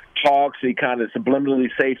he talks, he kind of subliminally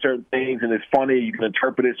says certain things, and it's funny. You can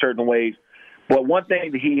interpret it certain ways. But one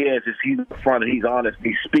thing that he is he's upfront and he's honest.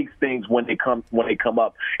 He speaks things when they come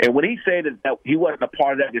up. And when he said that he wasn't a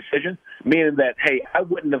part of that decision, meaning that, hey, I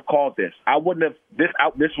wouldn't have called this. I wouldn't have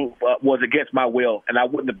this was against my will, and I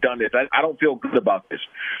wouldn't have done this. I don't feel good about this.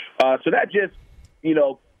 So that just, you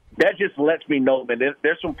know, that just lets me know, man,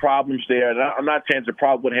 there's some problems there. And I'm not saying it's a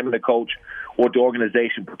problem with him and the coach or the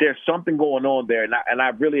organization, but there's something going on there. And I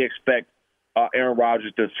really expect Aaron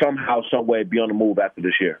Rodgers to somehow, some way be on the move after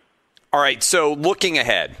this year. All right, so looking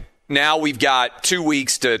ahead, now we've got 2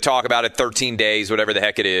 weeks to talk about it, 13 days, whatever the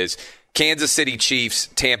heck it is. Kansas City Chiefs,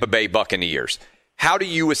 Tampa Bay Buccaneers. How do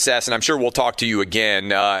you assess, and I'm sure we'll talk to you again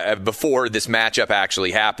before this matchup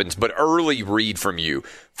actually happens, but early read from you.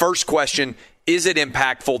 First question, is it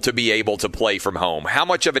impactful to be able to play from home? How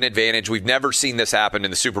much of an advantage? We've never seen this happen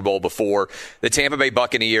in the Super Bowl before. The Tampa Bay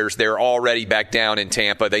Buccaneers, they're already back down in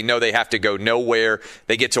Tampa. They know they have to go nowhere.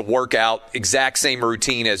 They get to work out exact same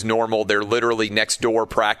routine as normal. They're literally next door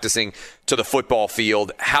practicing to the football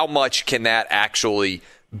field. How much can that actually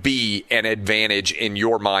be an advantage in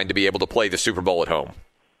your mind to be able to play the Super Bowl at home?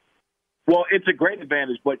 Well, it's a great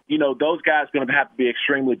advantage, but, you know, those guys are going to have to be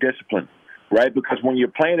extremely disciplined, right? Because when you're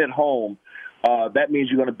playing at home, that means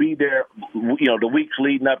you're going to be there, you know, the weeks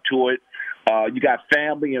leading up to it. You got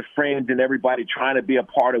family and friends and everybody trying to be a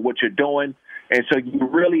part of what you're doing. And so you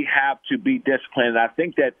really have to be disciplined. And I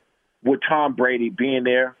think that with Tom Brady being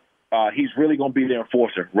there, he's really going to be the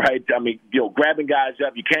enforcer, right? I mean, you know, grabbing guys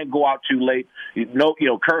up. You can't go out too late.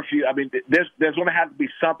 Curfew. I mean, there's going to have to be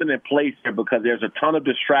something in place there because there's a ton of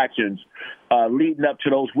distractions leading up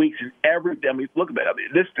to those weeks. Look at that. I mean,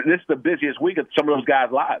 this is the busiest week of some of those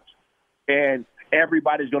guys' lives. And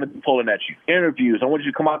everybody's going to be pulling at you. Interviews, I want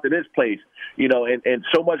you to come out to this place, you know, and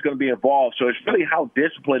so much going to be involved. So it's really how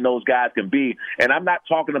disciplined those guys can be. And I'm not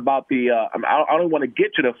talking about I don't want to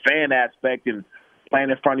get to the fan aspect and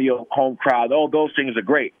playing in front of your home crowd. Oh, those things are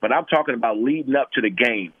great. But I'm talking about leading up to the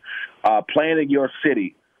game, playing in your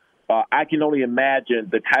city. I can only imagine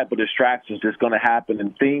the type of distractions that's going to happen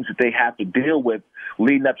and things that they have to deal with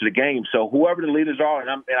leading up to the game. So whoever the leaders are, and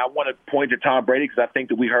I want to point to Tom Brady because I think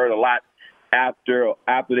that we heard a lot after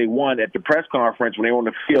they won at the press conference when they were on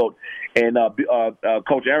the field, and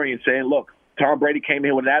Coach Arians saying, look, Tom Brady came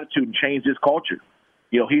in with an attitude and changed his culture.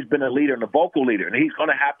 You know, he's been a leader and a vocal leader, and he's going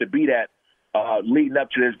to have to be that leading up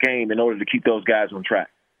to this game in order to keep those guys on track.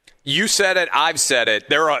 You said it, I've said it.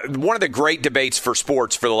 One of the great debates for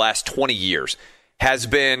sports for the last 20 years has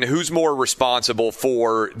been who's more responsible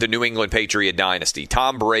for the New England Patriot dynasty,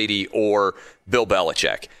 Tom Brady or Bill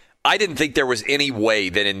Belichick. I didn't think there was any way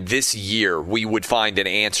that in this year we would find an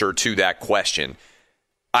answer to that question.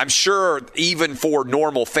 I'm sure even for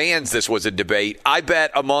normal fans this was a debate. I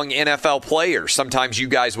bet among NFL players, sometimes you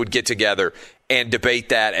guys would get together and debate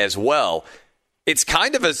that as well. It's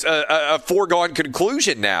kind of a foregone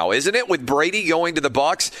conclusion now, isn't it? With Brady going to the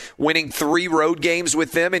Bucs, winning 3 road games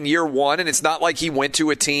with them in year one, and it's not like he went to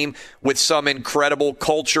a team with some incredible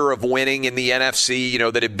culture of winning in the NFC, you know,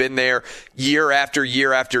 that had been there year after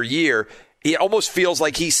year after year. It almost feels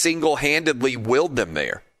like he single-handedly willed them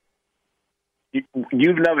there.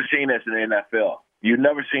 You've never seen this in the NFL. You've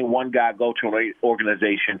never seen one guy go to an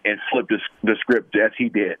organization and flip the script as he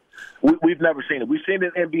did. We've never seen it. We've seen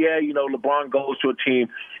it in the NBA. You know, LeBron goes to a team.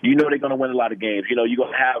 You know they're going to win a lot of games. You know, you're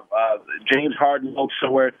going to have James Harden go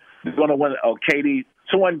somewhere. They're going to win. Or KD.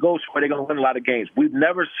 Someone goes somewhere. They're going to win a lot of games. We've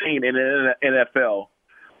never seen in the NFL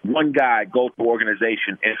one guy go to an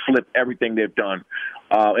organization and flip everything they've done.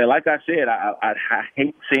 And like I said, I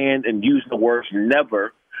hate saying and using the words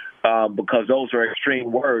never because those are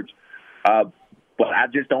extreme words. But I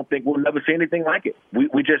just don't think we'll never see anything like it.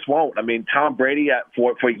 We just won't. I mean, Tom Brady,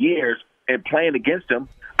 for years and playing against him,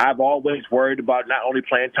 I've always worried about not only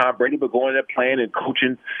playing Tom Brady, but going there playing and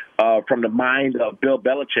coaching from the mind of Bill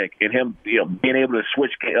Belichick and him, being able to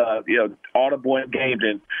switch, audible in games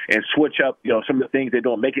and switch up, some of the things they're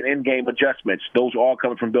doing, making in-game adjustments. Those are all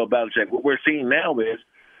coming from Bill Belichick. What we're seeing now is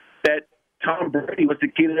that Tom Brady was the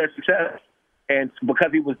key to their success. And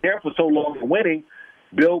because he was there for so long and winning,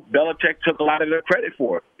 Bill Belichick took a lot of their credit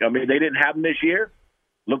for it. I mean, they didn't have him this year.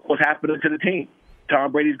 Look what's happening to the team.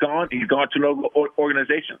 Tom Brady's gone. He's gone to another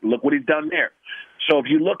organization. Look what he's done there. So if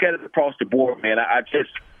you look at it across the board, man, I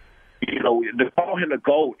just, to call him the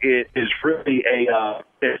GOAT is really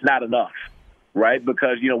it's not enough, right?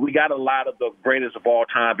 Because, we got a lot of the greatest of all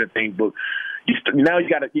time and things, but now you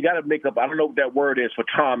got to make up. I don't know what that word is for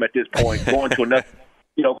Tom at this point, going to another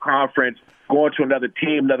conference, going to another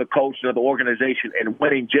team, another coach, another organization, and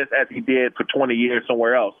winning just as he did for 20 years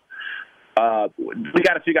somewhere else. We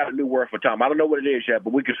got to figure out a new word for Tom. I don't know what it is yet,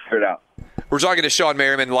 but we can figure it out. We're talking to Shawne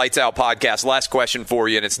Merriman, Lights Out Podcast. Last question for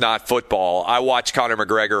you, and it's not football. I watched Conor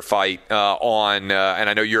McGregor fight and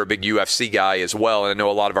I know you're a big UFC guy as well, and I know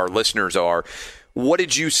a lot of our listeners are. What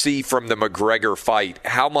did you see from the McGregor fight?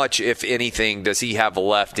 How much, if anything, does he have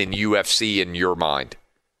left in UFC in your mind?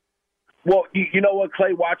 Well, you know what,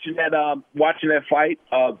 Clay, watching that fight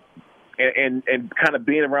and kind of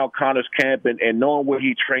being around Conor's camp and knowing where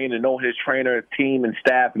he trained and knowing his trainer, team, and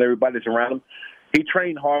staff and everybody that's around him, he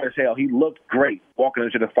trained hard as hell. He looked great walking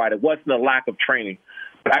into the fight. It wasn't a lack of training.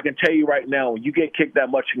 But I can tell you right now, when you get kicked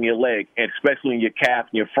that much in your leg, and especially in your calf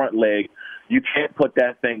and your front leg, you can't put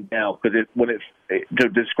that thing down because to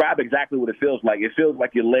describe exactly what it feels like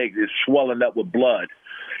your leg is swelling up with blood.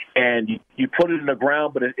 And you put it in the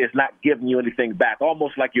ground, but it's not giving you anything back,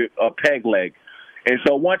 almost like you're a peg leg. And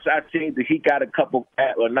so once I seen that he got a couple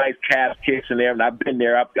nice calf kicks in there, and I've been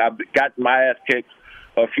there, I've got my ass kicked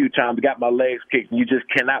a few times, got my legs kicked, and you just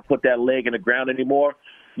cannot put that leg in the ground anymore,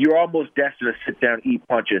 you're almost destined to sit down and eat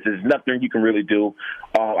punches. There's nothing you can really do.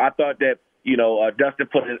 I thought that, Dustin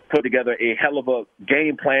put together a hell of a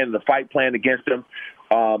game plan, the fight plan against him.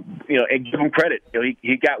 And give him credit.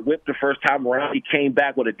 He got whipped the first time around. He came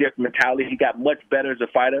back with a different mentality. He got much better as a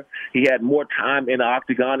fighter. He had more time in the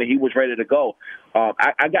octagon, and he was ready to go.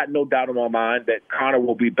 I got no doubt in my mind that Conor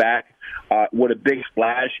will be back with a big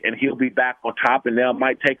splash, and he'll be back on top, and now it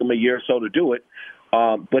might take him a year or so to do it.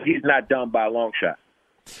 But he's not done by a long shot.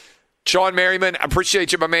 Shawne Merriman, I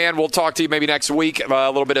appreciate you, my man. We'll talk to you maybe next week, a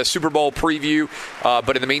little bit of Super Bowl preview.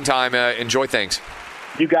 But in the meantime, enjoy things.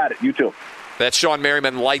 You got it. You too. That's Shawne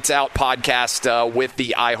Merriman, Lights Out Podcast with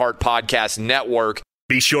the iHeart Podcast Network.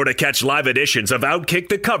 Be sure to catch live editions of Outkick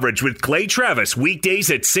the Coverage with Clay Travis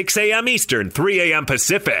weekdays at 6 a.m. Eastern, 3 a.m.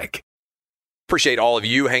 Pacific. Appreciate all of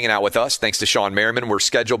you hanging out with us. Thanks to Shawne Merriman. We're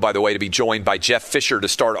scheduled, by the way, to be joined by Jeff Fisher to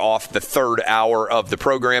start off the third hour of the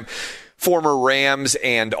program. Former Rams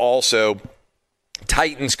and also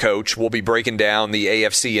Titans coach. Will be breaking down the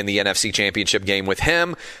AFC and the NFC championship game with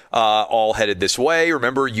him, all headed this way.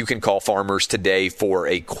 Remember, you can call Farmers today for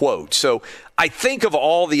a quote. So I think of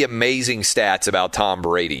all the amazing stats about Tom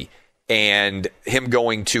Brady and him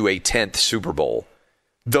going to a 10th Super Bowl.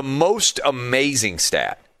 The most amazing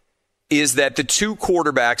stat is that the two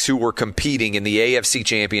quarterbacks who were competing in the AFC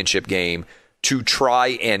championship game to try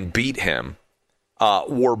and beat him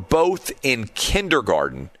were both in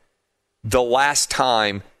kindergarten the first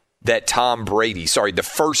time that Tom Brady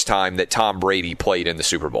played in the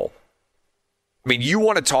Super Bowl. I mean, you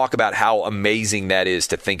want to talk about how amazing that is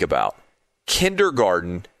to think about.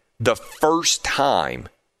 Kindergarten, the first time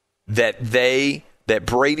that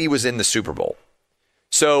Brady was in the Super Bowl.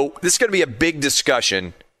 So this is going to be a big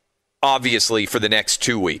discussion, obviously, for the next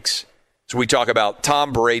 2 weeks. So we talk about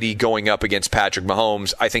Tom Brady going up against Patrick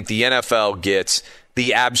Mahomes. I think the NFL gets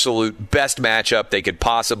the absolute best matchup they could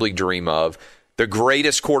possibly dream of. The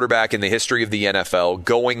greatest quarterback in the history of the NFL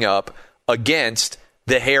going up against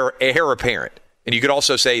the heir apparent. And you could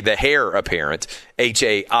also say the heir apparent,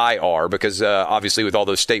 H-A-I-R, because obviously with all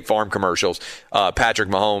those State Farm commercials, Patrick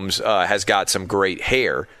Mahomes has got some great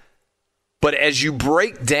hair. But as you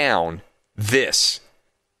break down this,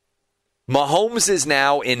 Mahomes is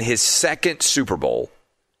now in his second Super Bowl.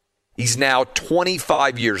 He's now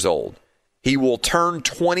 25 years old. He will turn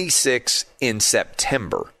 26 in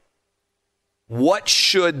September. What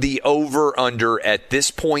should the over-under at this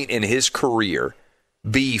point in his career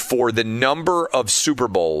be for the number of Super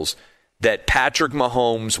Bowls that Patrick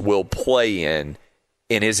Mahomes will play in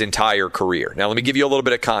his entire career? Now, let me give you a little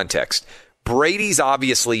bit of context. Brady's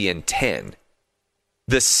obviously in 10.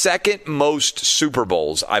 The second most Super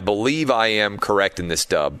Bowls, I believe I am correct in this,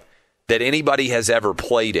 Dub, that anybody has ever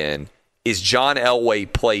played in is John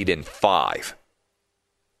Elway played in 5.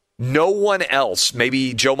 No one else,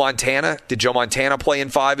 maybe Joe Montana. Did Joe Montana play in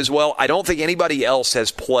 5 as well? I don't think anybody else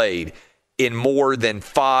has played in more than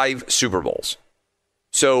 5 Super Bowls.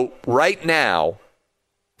 So right now,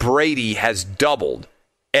 Brady has doubled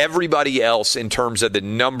everybody else in terms of the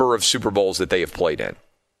number of Super Bowls that they have played in.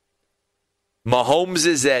 Mahomes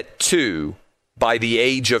is at 2 by the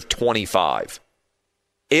age of 25.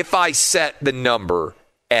 If I set the number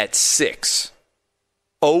at 6,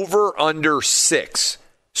 over under 6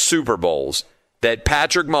 Super Bowls that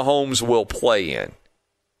Patrick Mahomes will play in,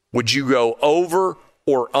 would you go over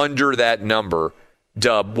or under that number,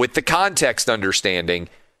 Dub, with the context understanding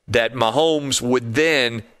that Mahomes would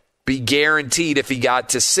then be guaranteed, if he got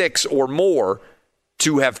to 6 or more,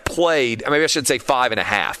 to have played, maybe I should say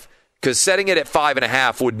 5.5, because setting it at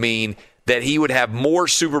 5.5 would mean that he would have more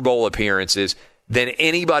Super Bowl appearances than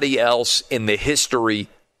anybody else in the history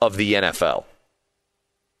of the NFL.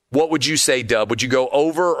 What would you say, Dub? Would you go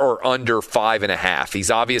over or under 5.5?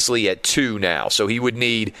 He's obviously at 2 now, so he would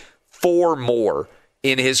need 4 more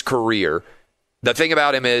in his career. The thing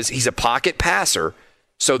about him is he's a pocket passer,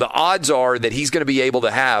 so the odds are that he's going to be able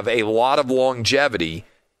to have a lot of longevity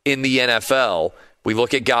in the NFL. We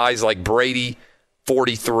look at guys like Brady,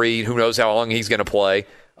 43, who knows how long he's going to play.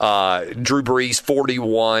 Drew Brees,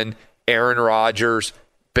 41, Aaron Rodgers,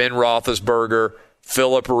 Ben Roethlisberger,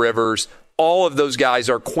 Phillip Rivers. All of those guys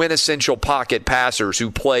are quintessential pocket passers who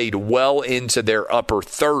played well into their upper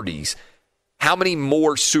 30s. How many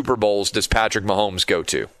more Super Bowls does Patrick Mahomes go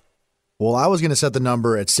to? Well, I was going to set the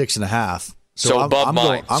number at 6.5. So above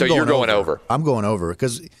mine. So you're going over. I'm going over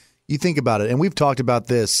because you think about it, and we've talked about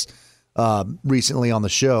this recently on the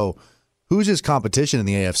show. Who's his competition in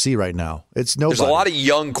the AFC right now? It's nobody. There's a lot of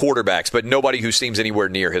young quarterbacks, but nobody who seems anywhere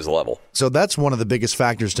near his level. So that's one of the biggest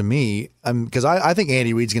factors to me, because I think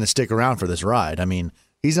Andy Reid's going to stick around for this ride. I mean,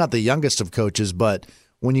 he's not the youngest of coaches, but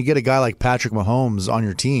when you get a guy like Patrick Mahomes on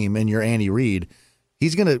your team and you're Andy Reid,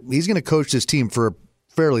 he's gonna coach this team for a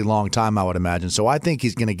fairly long time, I would imagine. So I think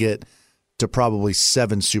he's going to get to probably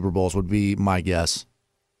 7 Super Bowls would be my guess.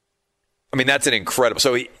 I mean, that's an incredible.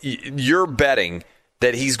 So you're betting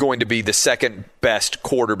that he's going to be the second best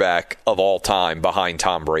quarterback of all time behind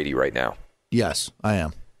Tom Brady right now. Yes, I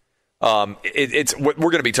am. We're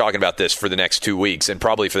going to be talking about this for the next 2 weeks and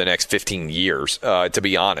probably for the next 15 years, to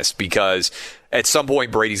be honest, because at some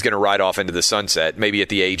point Brady's going to ride off into the sunset, maybe at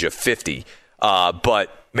the age of 50. But,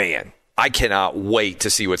 man, I cannot wait to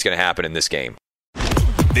see what's going to happen in this game.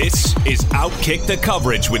 This is Outkick the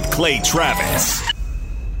Coverage with Clay Travis.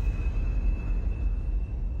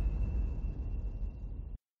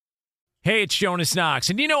 Hey, it's Jonas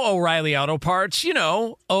Knox, and you know O'Reilly Auto Parts. You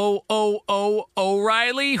know,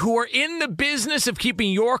 O'Reilly, who are in the business of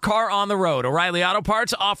keeping your car on the road. O'Reilly Auto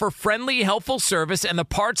Parts offer friendly, helpful service and the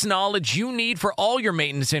parts knowledge you need for all your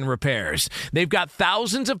maintenance and repairs. They've got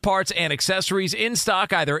thousands of parts and accessories in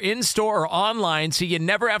stock, either in-store or online, so you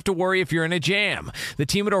never have to worry if you're in a jam. The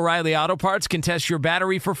team at O'Reilly Auto Parts can test your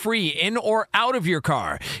battery for free in or out of your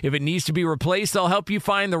car. If it needs to be replaced, they'll help you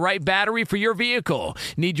find the right battery for your vehicle.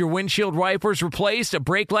 Need your windshield wipers replaced, a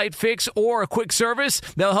brake light fix, or a quick service?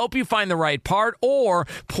 They'll help you find the right part or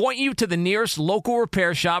point you to the nearest local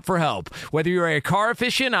repair shop for help. Whether you're a car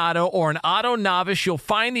aficionado or an auto novice, you'll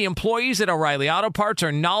find the employees at O'Reilly Auto Parts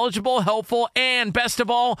are knowledgeable, helpful, and best of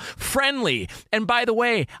all, friendly. And by the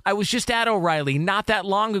way, I was just at O'Reilly not that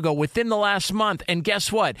long ago, within the last month, and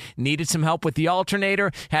guess what? Needed some help with the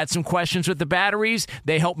alternator, had some questions with the batteries.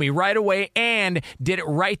 They helped me right away and did it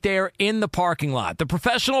right there in the parking lot. The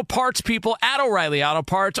professional parts people at O'Reilly Auto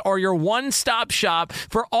Parts are your one-stop shop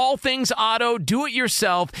for all things auto,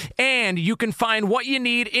 do-it-yourself, and you can find what you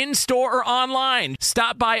need in-store or online.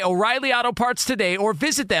 Stop by O'Reilly Auto Parts today or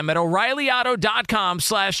visit them at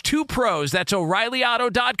O'ReillyAuto.com/2pros. That's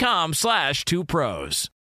O'ReillyAuto.com/2pros.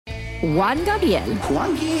 Juan Gabriel.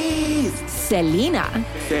 Juanquis. Selena,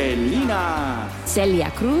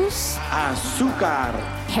 Celia Cruz, Azúcar,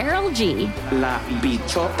 Harold G, La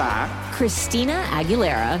Bichota, Christina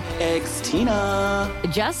Aguilera, Ex-Tina.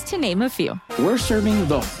 just to name a few. We're serving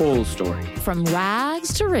the whole story From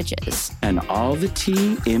rags to riches. and all the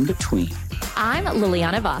tea in between. I'm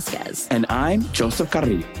Liliana Vasquez. And I'm Joseph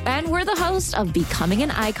Carrillo. And we're the host of Becoming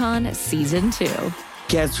an Icon Season 2.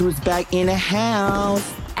 Guess who's back in the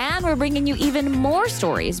house? And we're bringing you even more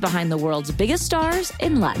stories behind the world's biggest stars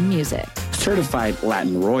in Latin music. Certified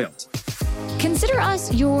Latin royalty. Consider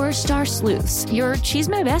us your star sleuths, your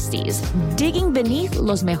chisme besties, digging beneath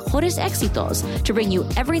los mejores éxitos to bring you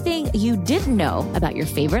everything you didn't know about your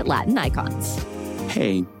favorite Latin icons.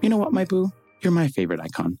 Hey, you know what, my boo? You're my favorite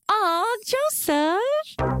icon. Aw, Joseph.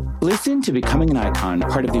 Listen to Becoming an Icon,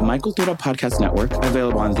 part of the Michael Dura Podcast Network,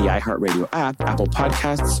 available on the iHeartRadio app, Apple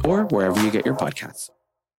Podcasts, or wherever you get your podcasts.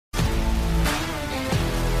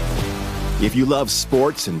 If you love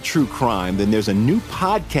sports and true crime, then there's a new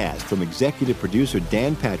podcast from executive producer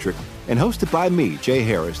Dan Patrick and hosted by me, Jay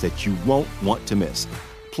Harris, that you won't want to miss.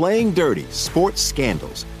 Playing Dirty: Sports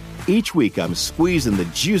Scandals. Each week, I'm squeezing the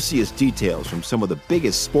juiciest details from some of the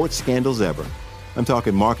biggest sports scandals ever. I'm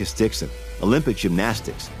talking Marcus Dixon, Olympic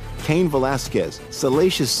gymnastics, Cain Velasquez,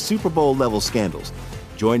 salacious Super Bowl-level scandals.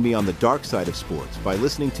 Join me on the dark side of sports by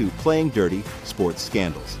listening to Playing Dirty: Sports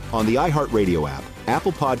Scandals on the iHeartRadio app,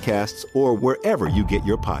 Apple Podcasts, or wherever you get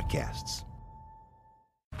your podcasts.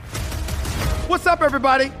 What's up,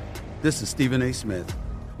 everybody? This is Stephen A. Smith.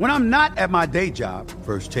 When I'm not at my day job,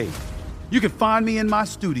 First Take, you can find me in my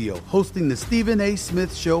studio hosting the Stephen A.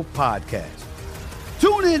 Smith Show podcast.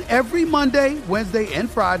 Tune in every Monday, Wednesday, and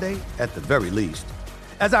Friday, at the very least,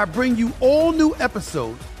 as I bring you all new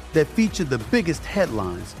episodes that feature the biggest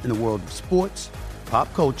headlines in the world of sports,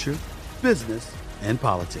 pop culture, business, and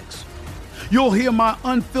politics. You'll hear my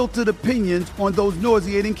unfiltered opinions on those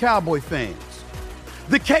nauseating Cowboy fans,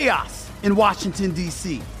 the chaos in Washington,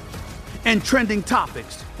 D.C., and trending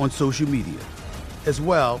topics on social media, as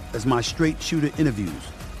well as my straight shooter interviews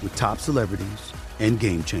with top celebrities and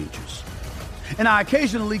game changers. And I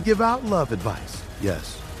occasionally give out love advice.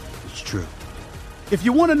 Yes, it's true. If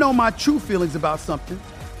you want to know my true feelings about something,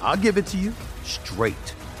 I'll give it to you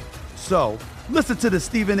straight. So listen to the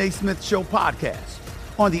Stephen A. Smith Show podcast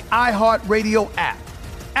on the iHeartRadio app,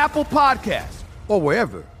 Apple Podcasts, or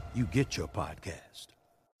wherever you get your podcast.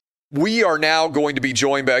 We are now going to be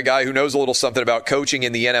joined by a guy who knows a little something about coaching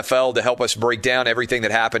in the NFL to help us break down everything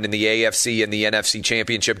that happened in the AFC and the NFC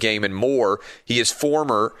championship game and more. He is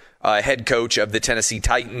former head coach of the Tennessee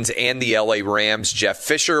Titans and the LA Rams, Jeff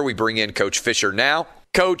Fisher. We bring in Coach Fisher now.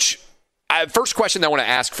 Coach, first question I want to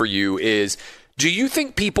ask for you is, do you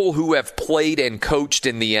think people who have played and coached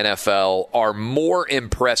in the NFL are more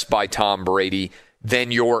impressed by Tom Brady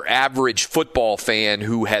than your average football fan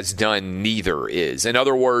who has done neither is? In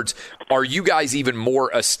other words, are you guys even more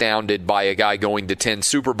astounded by a guy going to 10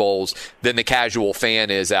 Super Bowls than the casual fan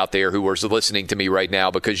is out there who is listening to me right now,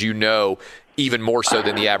 because you know even more so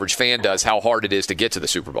than the average fan does how hard it is to get to the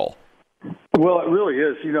Super Bowl? Well, it really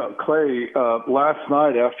is. You know, Clay, last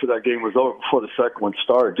night after that game was over, before the second one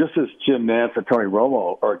started, just as Jim Nantz and Tony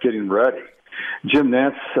Romo are getting ready, Jim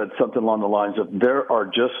Nantz said something along the lines of, there are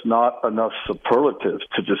just not enough superlatives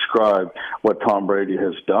to describe what Tom Brady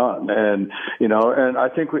has done. And, you know, and I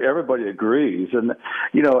think everybody agrees. And,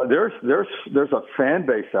 you know, there's a fan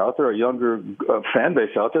base out there, a younger fan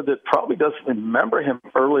base out there that probably doesn't remember him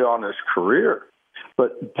early on in his career.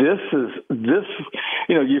 But this,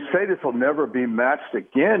 you know, you say this will never be matched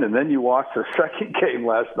again, and then you watch the second game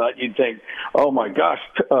last night, you'd think, oh, my gosh,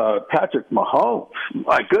 Patrick Mahomes,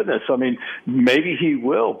 my goodness. I mean, maybe he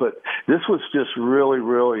will, but this was just really,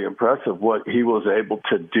 really impressive what he was able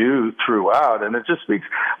to do throughout, and it just speaks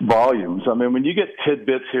volumes. I mean, when you get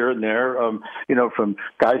tidbits here and there, you know, from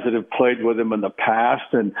guys that have played with him in the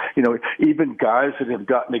past, and, you know, even guys that have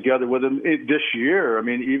gotten together with him this year. I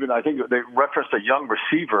mean, even I think they referenced a young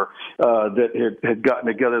receiver that had gotten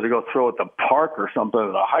together to go throw at the park or something at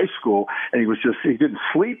a high school, and he didn't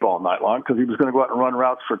sleep all night long because he was going to go out and run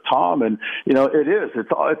routes for Tom. And you know,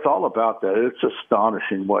 it's all about that. It's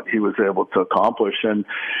astonishing what he was able to accomplish. And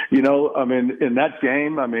you know, I mean, in that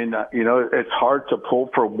game, I mean, you know, it's hard to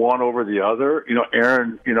pull for one over the other. You know,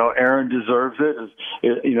 Aaron deserves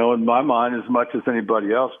it, you know, in my mind as much as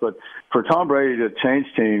anybody else. But for Tom Brady to change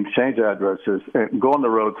teams, change addresses, and go on the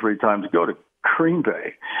road 3 times, go to Green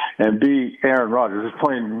Bay and be Aaron Rodgers, is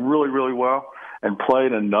playing really, really well, and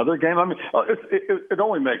played another game. I mean, it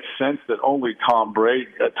only makes sense that only Tom Brady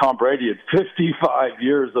at 55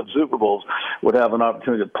 years of Super Bowls would have an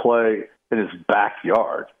opportunity to play in his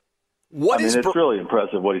backyard. It's really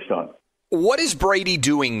impressive what he's done. What is Brady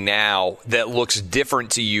doing now that looks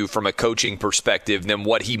different to you from a coaching perspective than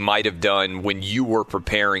what he might have done when you were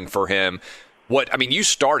preparing for him? You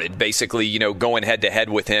started basically, going head-to-head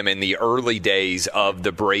with him in the early days of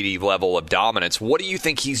the Brady level of dominance. What do you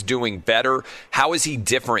think he's doing better? How is he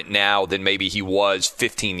different now than maybe he was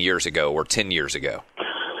 15 years ago or 10 years ago?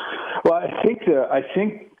 Well, I think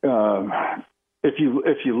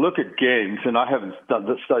if you look at games, and I haven't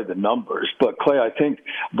studied the numbers, but Clay, I think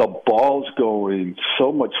the ball's going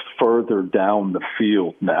so much further down the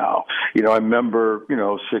field now. I remember,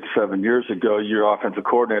 6-7 years ago, your offensive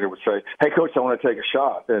coordinator would say, "Hey, coach, I want to take a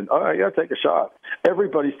shot." And, "All right, yeah, take a shot."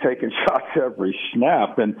 Everybody's taking shots every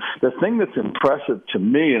snap. And the thing that's impressive to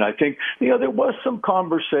me, and I think, there was some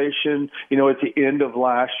conversation, at the end of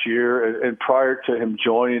last year and prior to him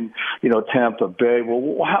joining, Tampa Bay,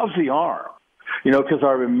 well, how's the arm? Because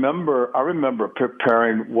I remember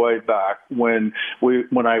preparing way back when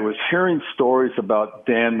I was hearing stories about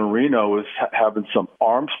Dan Marino was having some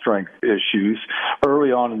arm strength issues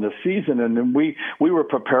early on in the season, and then we were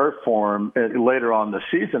prepared for him later on in the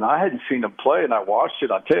season. I hadn't seen him play, and I watched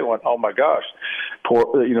it. I tell you what, oh my gosh,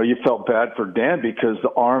 poor, you felt bad for Dan because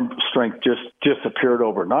the arm strength just disappeared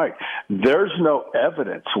overnight. There's no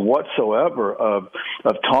evidence whatsoever of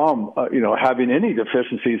Tom, having any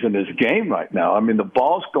deficiencies in his game right now. I mean, the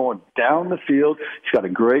ball's going down the field. He's got a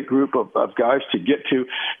great group of guys to get to.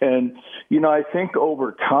 And, I think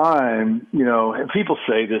over time, and people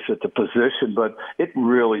say this at the position, but it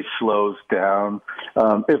really slows down.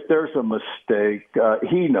 If there's a mistake,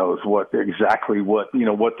 he knows what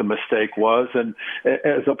the mistake was. And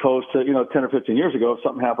as opposed to, 10 or 15 years ago, if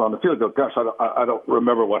something happened on the field, go, gosh, I don't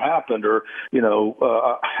remember what happened. Or,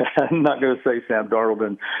 I'm not going to say Sam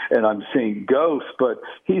Darnold and I'm seeing ghosts, but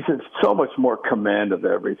he's in so much more command of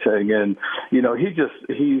everything, and he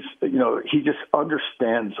just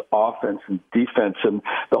understands offense and defense and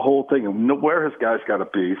the whole thing and where his guys got to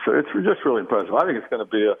be. So it's just really impressive. I think it's going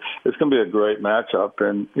to be a great matchup,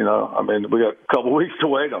 and we got a couple weeks to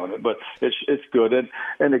wait on it, but it's good.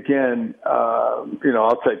 And again,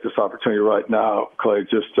 I'll take this opportunity right now, Clay,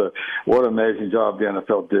 just what an amazing job the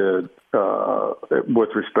NFL did with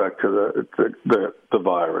respect to the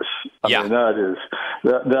virus. I mean,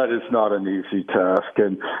 that is not an easy task,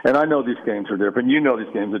 and I know these games are different.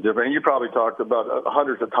 These games are different, and you probably talked about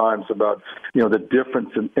hundreds of times about the difference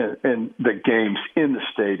in the games in the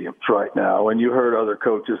stadiums right now. And you heard other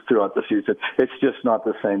coaches throughout the season. It's just not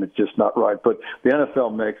the same. It's just not right. But the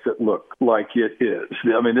NFL makes it look like it is.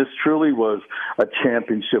 I mean, this truly was a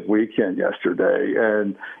championship weekend yesterday,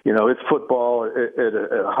 and it's football at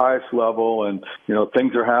a highest level, and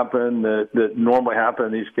things are happening that normally happen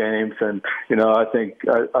in these games, and I think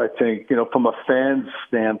from a fan's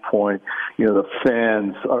standpoint, the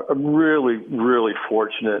fans are really, really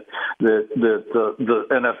fortunate that the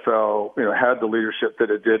NFL had the leadership that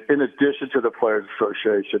it did, in addition to the Players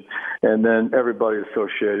Association, and then everybody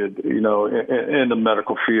associated in the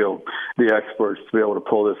medical field, the experts, to be able to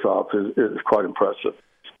pull this off is quite impressive.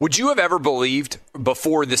 Would you have ever believed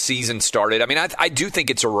before the season started? I mean, I do think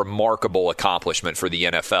it's a remarkable accomplishment for the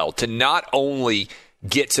NFL to not only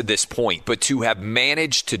get to this point, but to have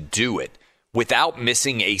managed to do it without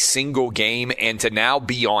missing a single game and to now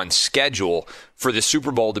be on schedule for the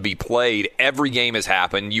Super Bowl to be played. Every game has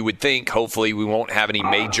happened. You would think, hopefully, we won't have any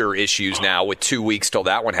major issues now with 2 weeks till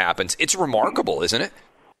that one happens. It's remarkable, isn't it?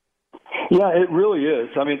 Yeah, it really is.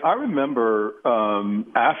 I mean, I remember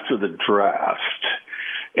after the draft,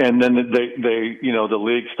 and then the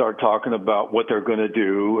league start talking about what they're going to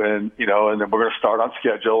do, and then we're going to start on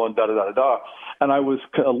schedule and da-da-da-da-da. And I was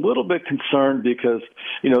a little bit concerned because,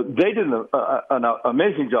 they did an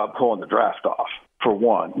amazing job pulling the draft off, for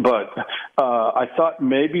one. But I thought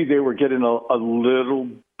maybe they were getting a little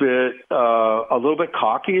bit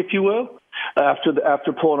cocky, if you will.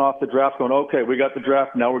 After pulling off the draft, going, okay, we got the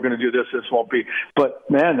draft, now we're going to do this. This won't be. But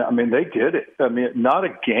man, I mean, they did it. I mean, not a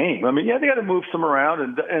game. I mean, yeah, they got to move some around,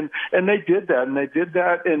 and they did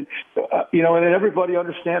that, and and everybody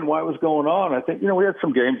understand why it was going on. I think we had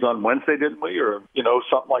some games on Wednesday, didn't we, or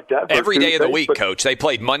something like that. Every day of the week, Coach. They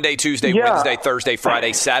played Monday, Tuesday, Wednesday, Thursday,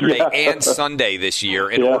 Friday, Saturday, and Sunday this year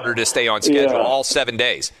in order to stay on schedule all 7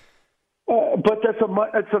 days. But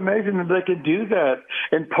it's amazing that they can do that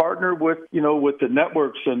and partner with the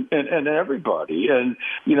networks and everybody and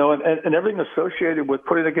everything associated with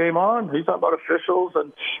putting the game on. You're talking about officials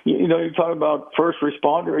and you're talking about first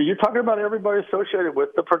responder. You're talking about everybody associated with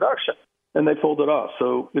the production, and they pulled it off.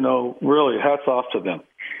 So really, hats off to them.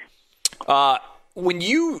 When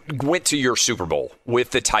you went to your Super Bowl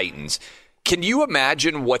with the Titans, Can you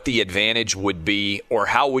imagine what the advantage would be, or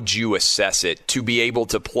how would you assess it, to be able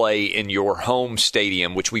to play in your home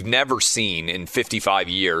stadium, which we've never seen in 55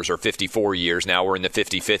 years or 54 years? Now we're in the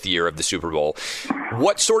 55th year of the Super Bowl.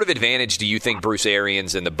 What sort of advantage do you think Bruce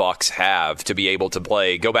Arians and the Bucs have to be able to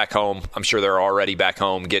play, go back home? I'm sure they're already back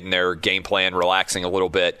home getting their game plan, relaxing a little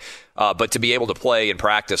bit. But to be able to play and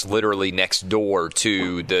practice literally next door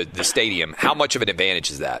to the stadium, how much of an advantage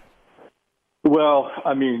is that? Well,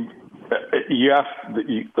 I mean, you asked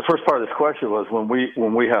the first part of this question was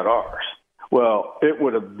when we had ours. Well, it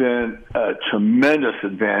would have been a tremendous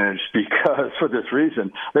advantage because, for this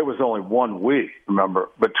reason, there was only 1 week, remember,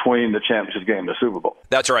 between the championship game and the Super Bowl.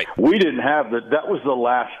 That's right. We didn't have that. That was the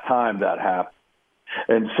last time that happened.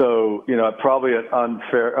 And so, probably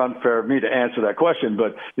unfair of me to answer that question,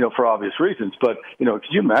 but, for obvious reasons. But, could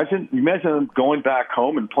you imagine them going back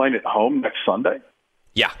home and playing at home next Sunday?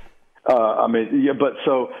 Yeah. But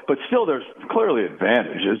still, there's clearly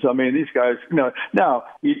advantages. I mean, these guys, now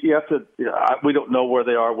you have to. We don't know where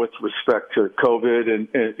they are with respect to COVID, and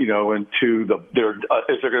is there going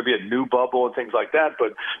to be a new bubble and things like that?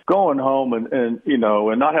 But going home and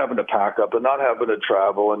not having to pack up and not having to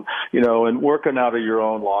travel and working out of your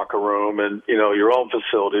own locker room and your own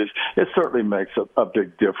facilities, it certainly makes a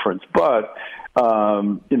big difference. But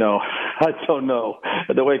I don't know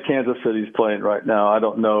the way Kansas City's playing right now. I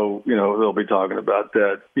don't know, they'll be talking about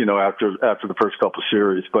that, after the first couple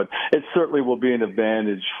series, but it certainly will be an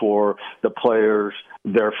advantage for the players,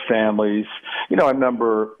 their families. I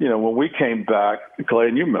remember, when we came back, Clay,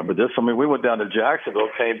 and you remember this. I mean, we went down to Jacksonville,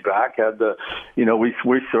 came back, had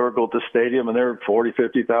we circled the stadium, and there were 40,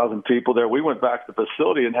 50,000 people there. We went back to the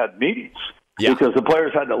facility and had meetings. Yeah. Because the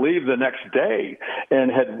players had to leave the next day,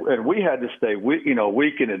 and we had to stay, a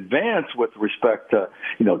week in advance with respect to,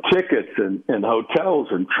 tickets and hotels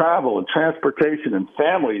and travel and transportation and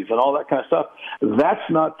families and all that kind of stuff. That's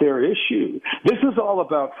not their issue. This is all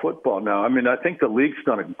about football now. I mean, I think the league's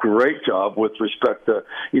done a great job with respect to,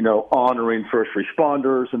 honoring first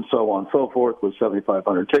responders and so on and so forth with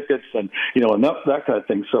 7,500 tickets and, and that kind of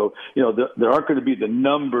thing. So, there aren't going to be the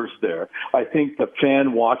numbers there. I think the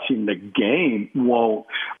fan watching the game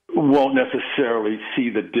won't necessarily see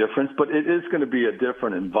the difference, but it is going to be a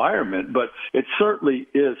different environment. But it certainly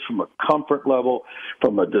is, from a comfort level,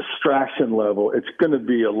 from a distraction level, it's going to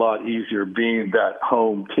be a lot easier being that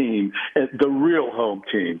home team, the real home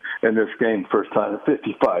team in this game, first time in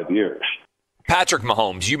 55 years. Patrick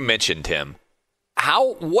Mahomes, you mentioned him.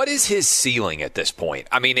 What is his ceiling at this point?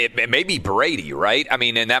 I mean, it may be Brady, right? I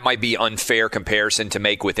mean, and that might be unfair comparison to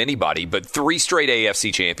make with anybody, but 3 straight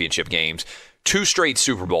AFC championship games, 2 straight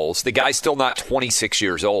Super Bowls. The guy's still not 26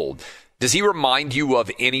 years old. Does he remind you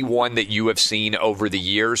of anyone that you have seen over the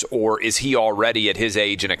years, or is he already at his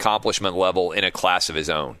age and accomplishment level in a class of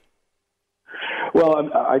his own? Well,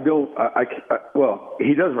 well,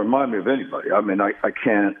 he doesn't remind me of anybody. I mean, I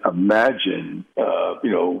can't imagine,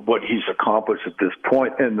 what he's accomplished at this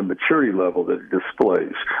point and the maturity level that he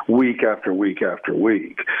displays week after week after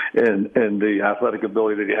week, and the athletic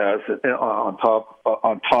ability that he has on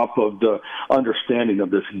top of the understanding of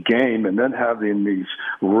this game, and then having these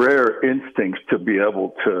rare instincts to be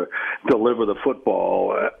able to deliver the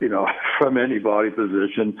football, from any body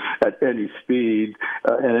position at any speed,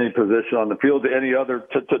 in any position on the field, to any other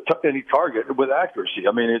to any target with accuracy.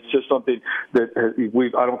 I mean, it's just something that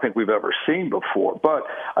I don't think we've ever seen before. But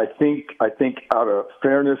I think out of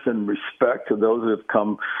fairness and respect to those that have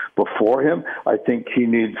come before him, I think he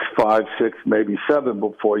needs 5, 6, maybe 7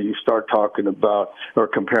 before you start talking about or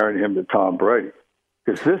comparing him to Tom Brady,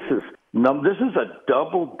 because this is a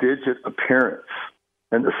double-digit appearance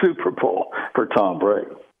in the Super Bowl for Tom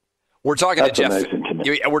Brady. We're talking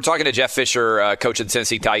to Jeff Fisher, coach of the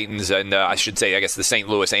Tennessee Titans, and I should say, I guess, the St.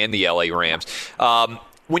 Louis and the LA Rams.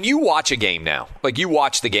 When you watch a game now, like you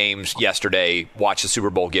watched the games yesterday, watch the Super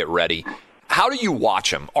Bowl, get ready, how do you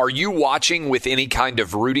watch them? Are you watching with any kind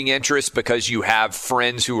of rooting interest because you have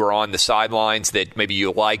friends who are on the sidelines that maybe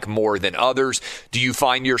you like more than others? Do you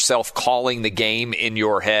find yourself calling the game in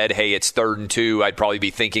your head? Hey, it's 3rd and 2. I'd probably be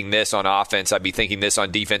thinking this on offense. I'd be thinking this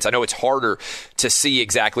on defense. I know it's harder to see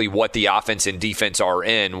exactly what the offense and defense are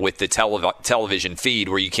in with the television feed,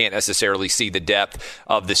 where you can't necessarily see the depth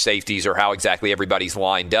of the safeties or how exactly everybody's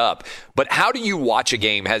lined up. But how do you watch a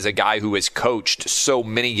game as a guy who has coached so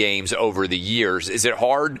many games over the years? Is it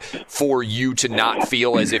hard for you to not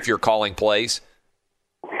feel as if you're calling plays?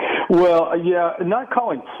 Well, yeah, not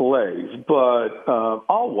calling plays, but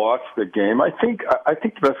I'll watch the game. I think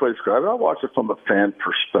the best way to describe it, I'll watch it from a fan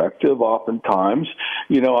perspective oftentimes.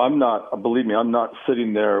 I'm not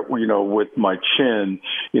sitting there, with my chin,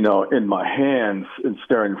 in my hands and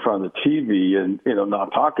staring in front of the TV and,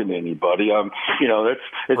 not talking to anybody.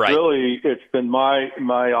 It's right. Really, it's been my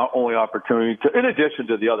only opportunity to, in addition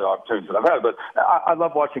to the other opportunities that I've had, but I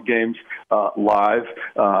love watching games live.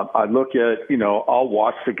 I look at, I'll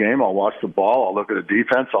watch the game, I'll watch the ball, I'll look at the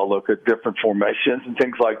defense, I'll look at different formations and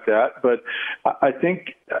things like that. But I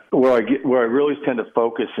think where I really tend to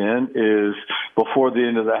focus in is before the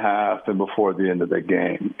end of the half and before the end of the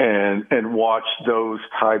game, and watch those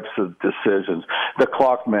types of decisions, the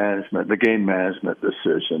clock management, the game management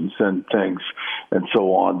decisions and things and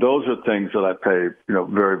so on. Those are things that I pay,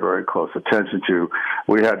 very, very close attention to.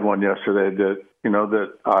 We had one yesterday that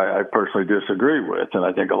I personally disagree with, and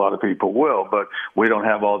I think a lot of people will, but we don't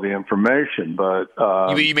have all the information. But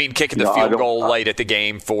you mean kicking the field goal late at the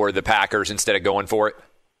game for the Packers instead of going for it?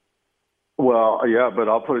 Well, yeah, but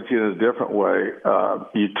I'll put it to you in a different way.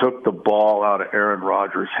 You took the ball out of Aaron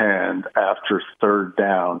Rodgers' hand after third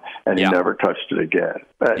down, and he never touched it again.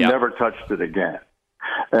 Never touched it again.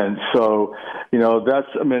 And so, that's,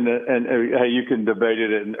 and hey, you can debate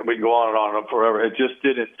it, and we can go on and on forever. It just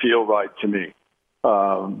didn't feel right to me.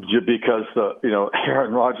 Because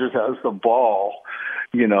Aaron Rodgers has the ball,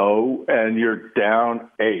 and you're down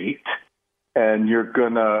 8, and you're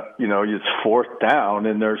gonna, it's fourth down,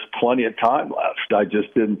 and there's plenty of time left. I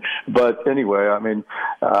just didn't. But anyway, I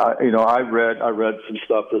read some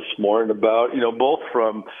stuff this morning about, both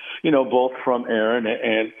from Aaron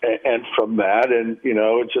and from Matt, and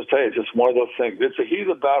it's just one of those things. It's a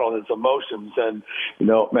heated battle, and it's emotions, and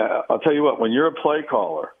man, I'll tell you what, when you're a play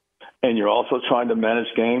caller and you're also trying to manage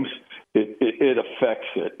games, it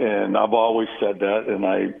affects it. And I've always said that, and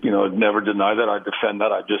I, never deny that. I defend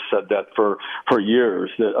that. I just said that for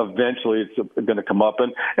years, that eventually it's going to come up.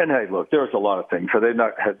 And hey, look, there's a lot of things. Had they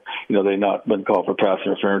not been called for pass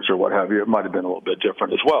interference or what have you, it might have been a little bit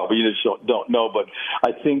different as well. But you just don't know. But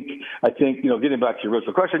I think, getting back to your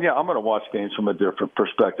original question, I'm going to watch games from a different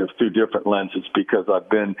perspective through different lenses because I've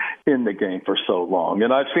been in the game for so long.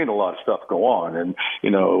 And I've seen a lot of stuff go on and,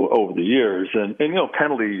 over the years and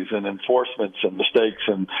penalties and enforcements and mistakes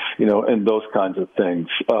and those kinds of things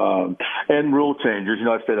and rule changes.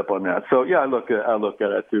 I stayed up on that. So I look at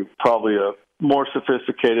it through probably a more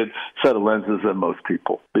sophisticated set of lenses than most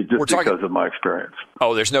people, because of my experience.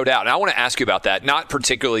 Oh, there's no doubt. And I want to ask you about that. Not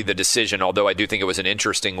particularly the decision, although I do think it was an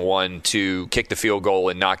interesting one to kick the field goal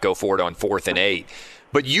and not go for it on 4th and 8.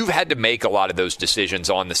 But you've had to make a lot of those decisions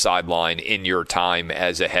on the sideline in your time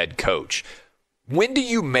as a head coach. When do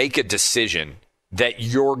you make a decision that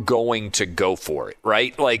you're going to go for it,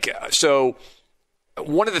 right? So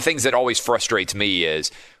one of the things that always frustrates me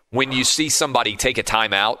is when you see somebody take a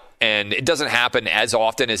timeout, and it doesn't happen as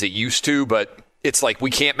often as it used to, but it's like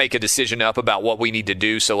we can't make a decision up about what we need to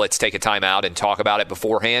do, so let's take a timeout and talk about it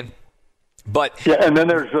beforehand. But and then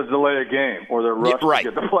there's a delay of game or the rush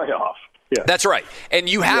to get the playoff. Yeah. That's right. And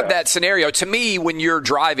you have that scenario. To me, when you're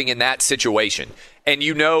driving in that situation and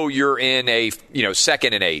you're in a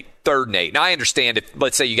 2nd and 8, 3rd and 8. Now, I understand if,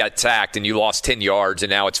 let's say you got sacked and you lost 10 yards and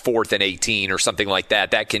now it's 4th and 18 or something like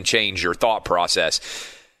that, that can change your thought process.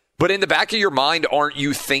 But in the back of your mind, aren't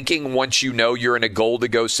you thinking once you're in a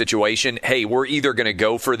goal-to-go situation, hey, we're either going to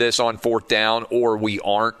go for this on 4th down or we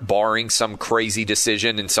aren't, barring some crazy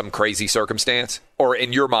decision in some crazy circumstance? Or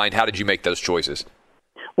in your mind, how did you make those choices?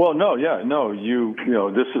 Well, this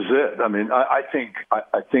is it. I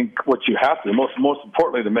think what you have to, most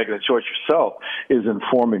importantly, to make a choice yourself, is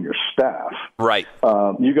informing your staff. Right.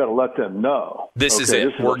 You got to let them know. This is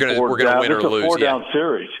it. We're going to win or lose. It's a 4-down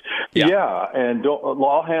series. Yeah, and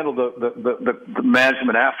I'll handle the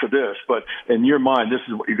management after this. But in your mind, this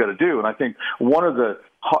is what you got to do. And I think one of the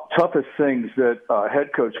toughest things that a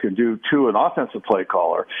head coach can do to an offensive play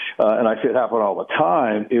caller, and I see it happen all the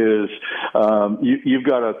time, is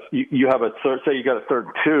you have a third, say you got a 3rd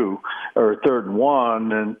and 2 or a 3rd and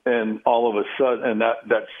 1, and all of a sudden, and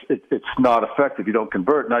it's not effective. You don't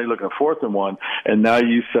convert. Now you're looking at 4th and 1, and now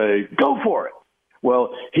you say, go for it.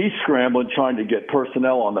 Well, he's scrambling, trying to get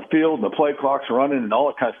personnel on the field, and the play clock's running, and all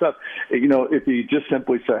that kind of stuff. If you just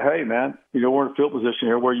simply say, "Hey, man, we're in a field position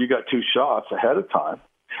here where you got 2 shots ahead of time,"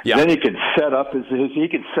 then he can set up he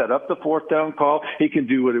can set up the 4th down call. He can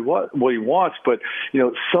do what he wants. But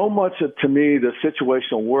so much of, to me, the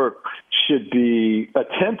situational work should be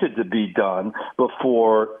attempted to be done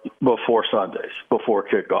before Sundays, before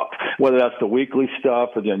kickoff, whether that's the weekly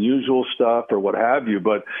stuff or the unusual stuff or what have you.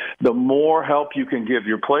 But the more help you can give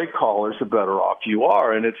your play callers, the better off you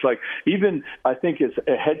are. And it's like, even I think as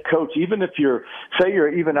a head coach, even if you're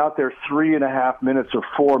even out there 3.5 minutes or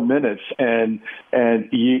 4 minutes and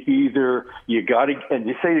you got to, and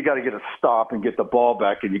you say you got to get a stop and get the ball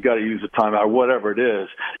back, and you got to use a timeout or whatever it is.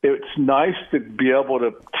 It's nice to be able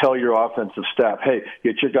to tell your offensive staff, hey,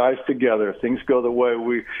 get your guys together. If things go the way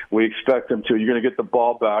we expect them to, you're going to get the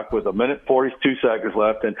ball back with 1:42 seconds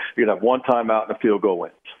left, and you're going to have one timeout and a field goal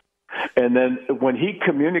wins. And then when he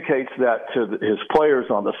communicates that to his players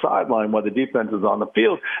on the sideline while the defense is on the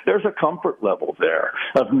field, there's a comfort level there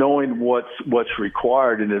of knowing what's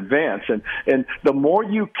required in advance. And the more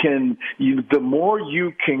you can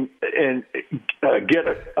get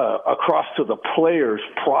across to the players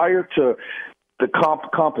prior to the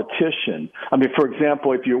competition. I mean, for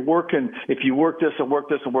example, if you work this and work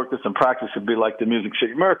this and work this in practice, it'd be like the Music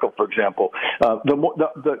City Miracle, for example.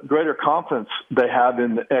 The greater confidence they have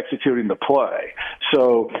in executing the play.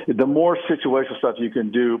 So the more situational stuff you can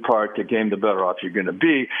do prior to game, the better off you're going to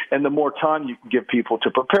be, and the more time you can give people to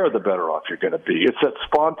prepare, the better off you're going to be. It's that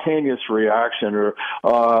spontaneous reaction, or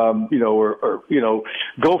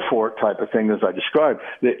go for it type of thing, as I described.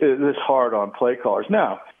 It's hard on play callers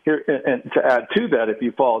now. Here, and to add to that, if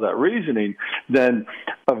you follow that reasoning, then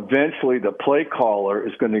eventually the play caller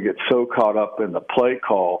is going to get so caught up in the play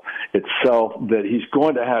call itself that he's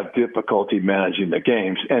going to have difficulty managing the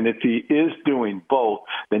games. And if he is doing both,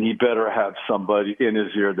 then he better have somebody in his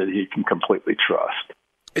ear that he can completely trust.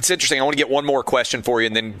 It's interesting. I want to get one more question for you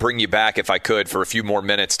and then bring you back, if I could, for a few more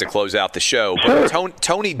minutes to close out the show. But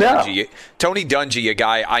Tony Dungy, a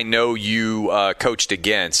guy I know you coached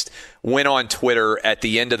against, went on Twitter at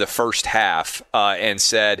the end of the first half and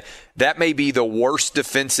said, that may be the worst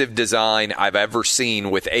defensive design I've ever seen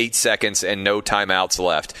with 8 seconds and no timeouts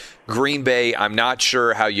left. Green Bay, I'm not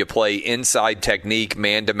sure how you play inside technique,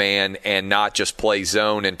 man-to-man, and not just play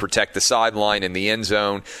zone and protect the sideline and the end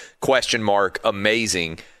zone. ?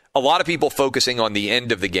 Amazing. A lot of people focusing on the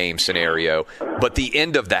end of the game scenario, but the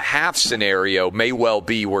end of the half scenario may well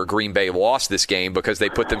be where Green Bay lost this game because they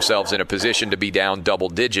put themselves in a position to be down double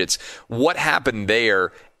digits. What happened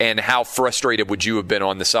there, and how frustrated would you have been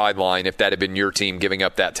on the sideline if that had been your team giving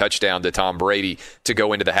up that touchdown to Tom Brady to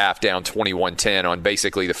go into the half down 21-10 on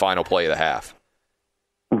basically the final play of the half?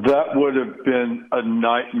 That would have been a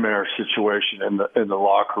nightmare situation in the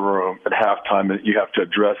locker room at halftime. You have to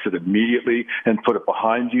address it immediately and put it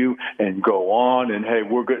behind you and go on and, hey,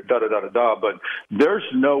 we're good, da-da-da-da-da. But there's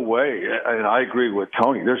no way, and I agree with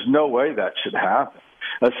Tony, there's no way that should happen,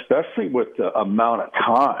 especially with the amount of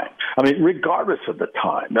time. I mean, regardless of the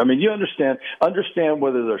time. I mean, you understand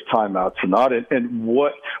whether there's timeouts or not and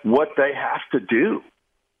what they have to do.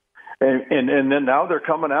 And then now they're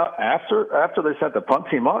coming out after they sent the punt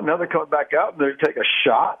team on. Now they're coming back out and they take a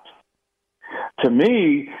shot. To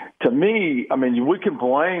me, I mean, we can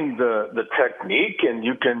blame the technique, and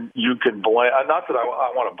you can blame. Not that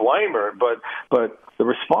I want to blame her, but the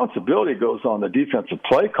responsibility goes on the defensive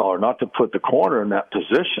play caller not to put the corner in that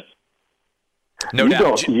position. No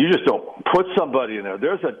doubt. You just don't put somebody in there.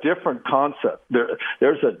 There's a different concept.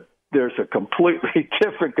 There's a completely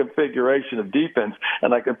different configuration of defense,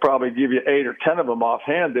 and I could probably give you 8 or 10 of them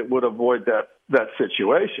offhand that would avoid that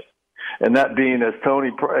situation. And that being, as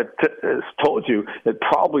Tony has told you, it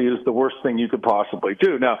probably is the worst thing you could possibly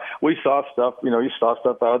do. Now, we saw stuff, you saw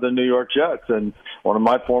stuff out of the New York Jets, and one of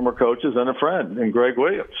my former coaches and a friend, and Greg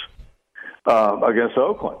Williams, against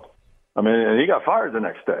Oakland. I mean, and he got fired the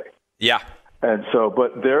next day. Yeah. And so,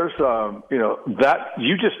 but there's, that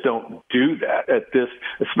you just don't do that at this,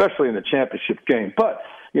 especially in the championship game. But,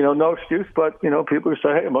 no excuse. But, people who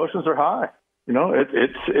say, hey, emotions are high.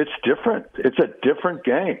 It's different. It's a different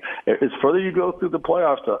game. As further you go through the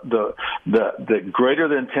playoffs, the greater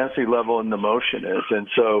the intensity level and the motion is. And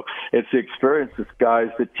so it's the experience of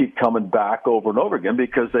guys that keep coming back over and over again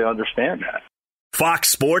because they understand that. Fox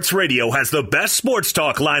Sports Radio has the best sports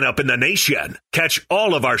talk lineup in the nation. Catch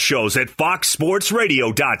all of our shows at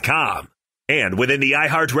foxsportsradio.com. And within the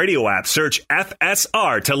iHeartRadio app, search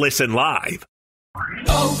FSR to listen live.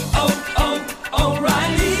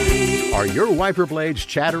 O'Reilly. Are your wiper blades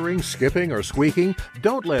chattering, skipping, or squeaking?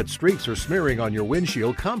 Don't let streaks or smearing on your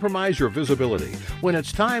windshield compromise your visibility. When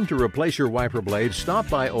it's time to replace your wiper blades, stop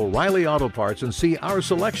by O'Reilly Auto Parts and see our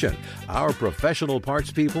selection. Our professional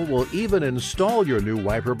parts people will even install your new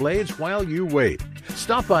wiper blades while you wait.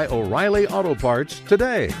 Stop by O'Reilly Auto Parts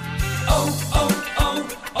today.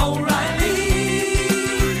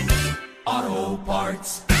 O'Reilly Auto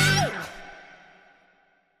Parts.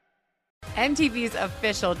 MTV's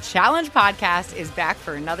official Challenge podcast is back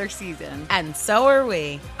for another season. And so are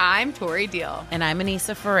we. I'm Tori Deal. And I'm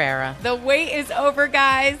Anissa Ferreira. The wait is over,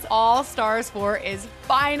 guys. All Stars 4 is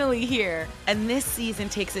finally here. And this season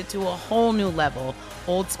takes it to a whole new level.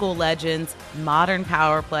 Old school legends, modern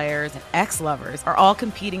power players, and ex-lovers are all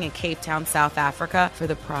competing in Cape Town, South Africa for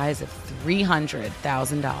the prize of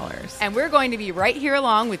 $300,000. And we're going to be right here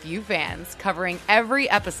along with you fans, covering every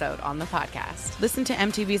episode on the podcast. Listen to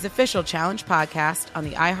MTV's official Challenge podcast on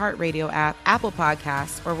the iHeartRadio app, Apple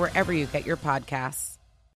Podcasts, or wherever you get your podcasts.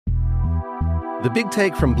 The Big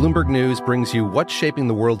Take from Bloomberg News brings you what's shaping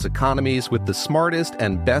the world's economies with the smartest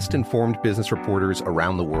and best-informed business reporters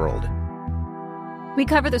around the world. We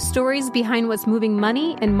cover the stories behind what's moving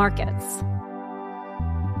money and markets,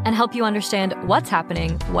 and help you understand what's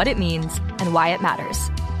happening, what it means, and why it matters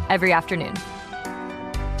every afternoon.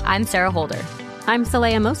 I'm Sarah Holder. I'm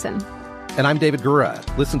Saleha Mohsin. And I'm David Gura.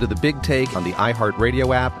 Listen to The Big Take on the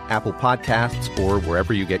iHeartRadio app, Apple Podcasts, or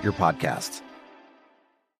wherever you get your podcasts.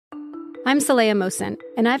 I'm Saleha Mohsin,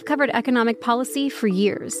 and I've covered economic policy for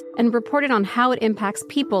years and reported on how it impacts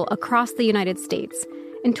people across the United States.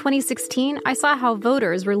 In 2016, I saw how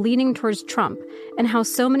voters were leaning towards Trump and how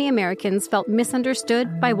so many Americans felt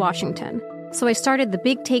misunderstood by Washington. So I started The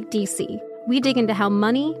Big Take DC. We dig into how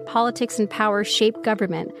money, politics, and power shape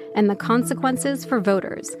government and the consequences for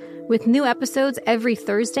voters. With new episodes every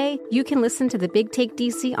Thursday, you can listen to The Big Take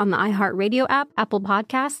DC on the iHeartRadio app, Apple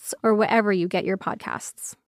Podcasts, or wherever you get your podcasts.